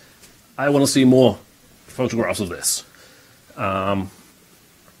eye. I want to see more photographs of this. But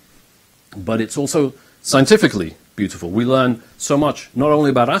it's also scientifically beautiful. We learn so much, not only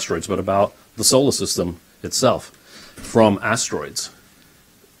about asteroids, but about the solar system itself from asteroids.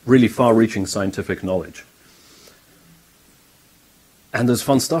 Really far-reaching scientific knowledge. And there's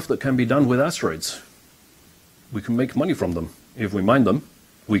fun stuff that can be done with asteroids. We can make money from them if we mine them.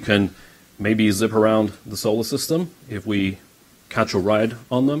 We can maybe zip around the solar system if we catch a ride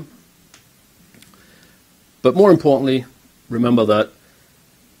on them. But more importantly, remember that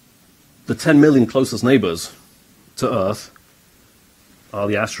the 10 million closest neighbors to Earth are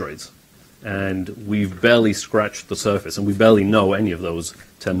the asteroids. And we've barely scratched the surface, and we barely know any of those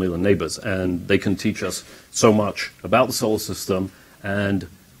 10 million neighbors. And they can teach us so much about the solar system and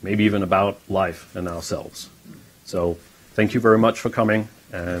maybe even about life and ourselves. So thank you very much for coming,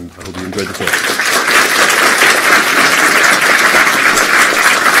 and I hope you enjoyed the talk.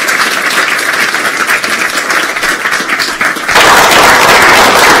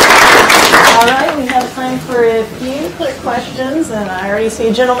 All right, we have time for a few quick questions, and I already see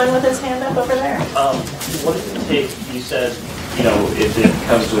a gentleman with his hand up over there. What does it take, you said, if it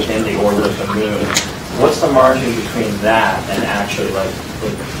comes within the orbit of the moon, what's the margin between that and actually,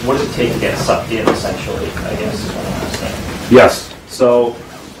 what does it take to get sucked in, essentially, I guess is what I'm asking. Yes, so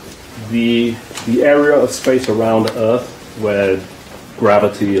the area of space around Earth where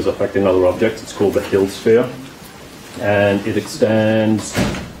gravity is affecting other objects, it's called the Hill sphere, and it extends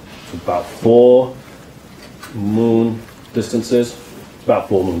about 4 moon distances. About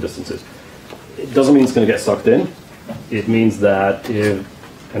 4 moon distances. It doesn't mean it's going to get sucked in. It means that if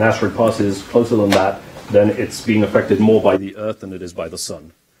an asteroid passes closer than that, then it's being affected more by the Earth than it is by the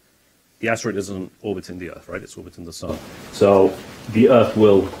Sun. The asteroid isn't orbiting the Earth, right? It's orbiting the Sun. So the Earth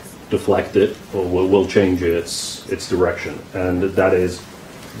will deflect it, or will change its direction. And that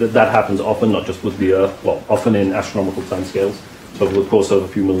happens often, not just with the Earth, well, often in astronomical timescales. So over the course of a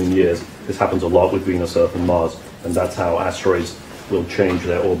few million years, this happens a lot with Venus, Earth, and Mars, and that's how asteroids will change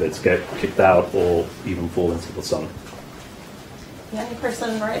their orbits, get kicked out, or even fall into the sun. Young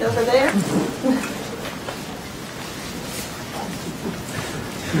person right over there.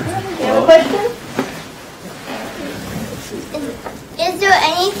 You have a question? Is there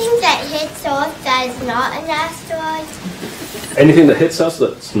anything that hits Earth that is not an asteroid? Anything that hits us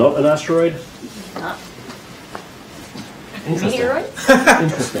that's not an asteroid? Interesting.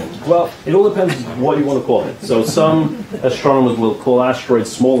 Interesting. Well, it all depends what you want to call it. So some astronomers will call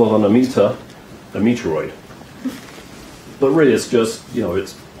asteroids smaller than a meter a meteoroid. But really it's just,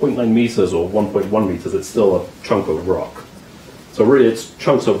 it's 0.9 meters or 1.1 meters. It's still a chunk of rock. So really it's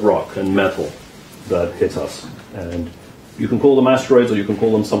chunks of rock and metal that hit us. And you can call them asteroids or you can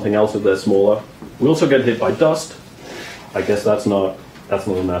call them something else if they're smaller. We also get hit by dust. I guess that's not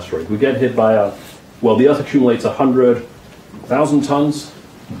an asteroid. We get hit by the Earth accumulates 100,000 tons,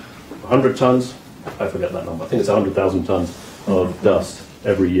 100 tons, I forget that number, I think it's 100,000 tons of dust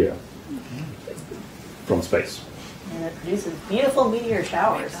every year from space. And it produces beautiful meteor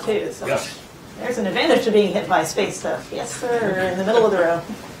showers, too. So Yes. there's an advantage to being hit by space stuff. Yes, sir, in the middle of the row.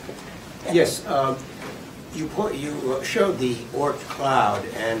 Yes, you showed the Oort cloud,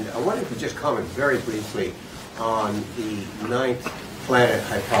 and I wonder if you could just comment very briefly on the 9th planet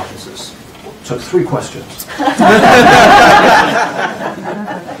hypothesis. Took 3 questions.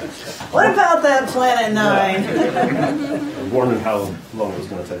 What about that Planet 9? I was wondering how long it was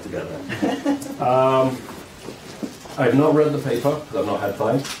going to take to get there. I've not read the paper, because I've not had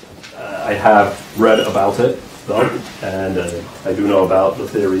time. I have read about it, though, and I do know about the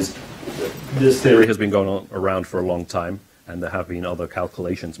theories. This theory has been going on around for a long time, and there have been other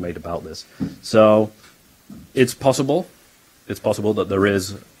calculations made about this. So it's possible. It's possible that there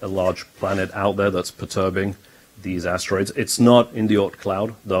is a large planet out there that's perturbing these asteroids. It's not in the Oort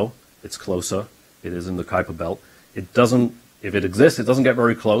cloud, though. It's closer. It is in the Kuiper belt. It doesn't, if it exists, it doesn't get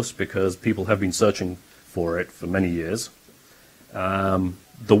very close because people have been searching for it for many years.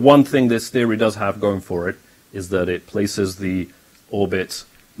 The one thing this theory does have going for it is that it places the orbit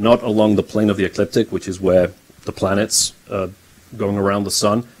not along the plane of the ecliptic, which is where the planets are going around the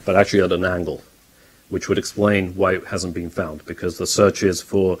sun, but actually at an angle. which would explain why it hasn't been found, because the searches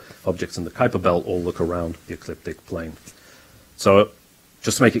for objects in the Kuiper belt all look around the ecliptic plane. So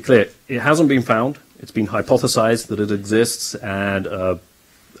just to make it clear, it hasn't been found. It's been hypothesized that it exists, and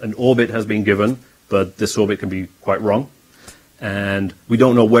an orbit has been given, but this orbit can be quite wrong. And we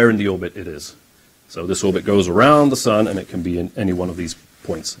don't know where in the orbit it is. So this orbit goes around the sun, and it can be in any one of these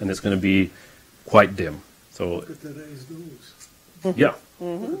points, and it's going to be quite dim. So look at today's news. Yeah.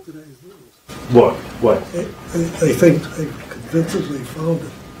 Look at today's news. What? They think they convincingly found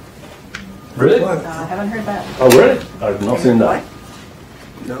it. Really? I haven't heard that. Oh, really? I've not seen that.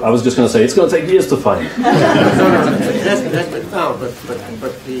 No. I was just going to say, it's going to take years to find. No, that's been found,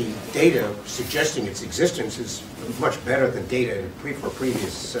 but the data suggesting its existence is much better than data for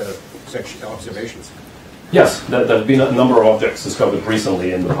previous such observations. Yes, there have been a number of objects discovered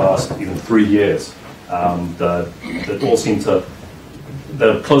recently in the past even 3 years that all seem to,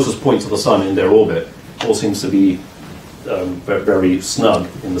 the closest point to the sun in their orbit all seems to be very snug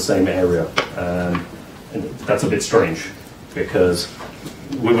in the same area. And that's a bit strange, because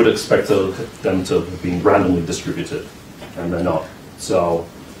we would expect them to have been randomly distributed, and they're not. So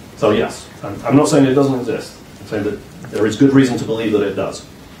yes, I'm not saying it doesn't exist. I'm saying that there is good reason to believe that it does,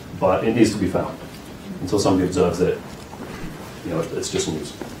 but it needs to be found. Until somebody observes it, it's just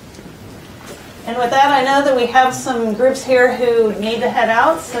news. And with that, I know that we have some groups here who need to head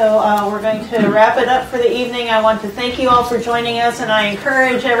out, so we're going to wrap it up for the evening. I want to thank you all for joining us, and I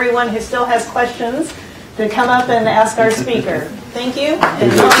encourage everyone who still has questions to come up and ask our speaker. Thank you.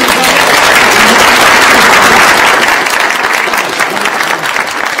 And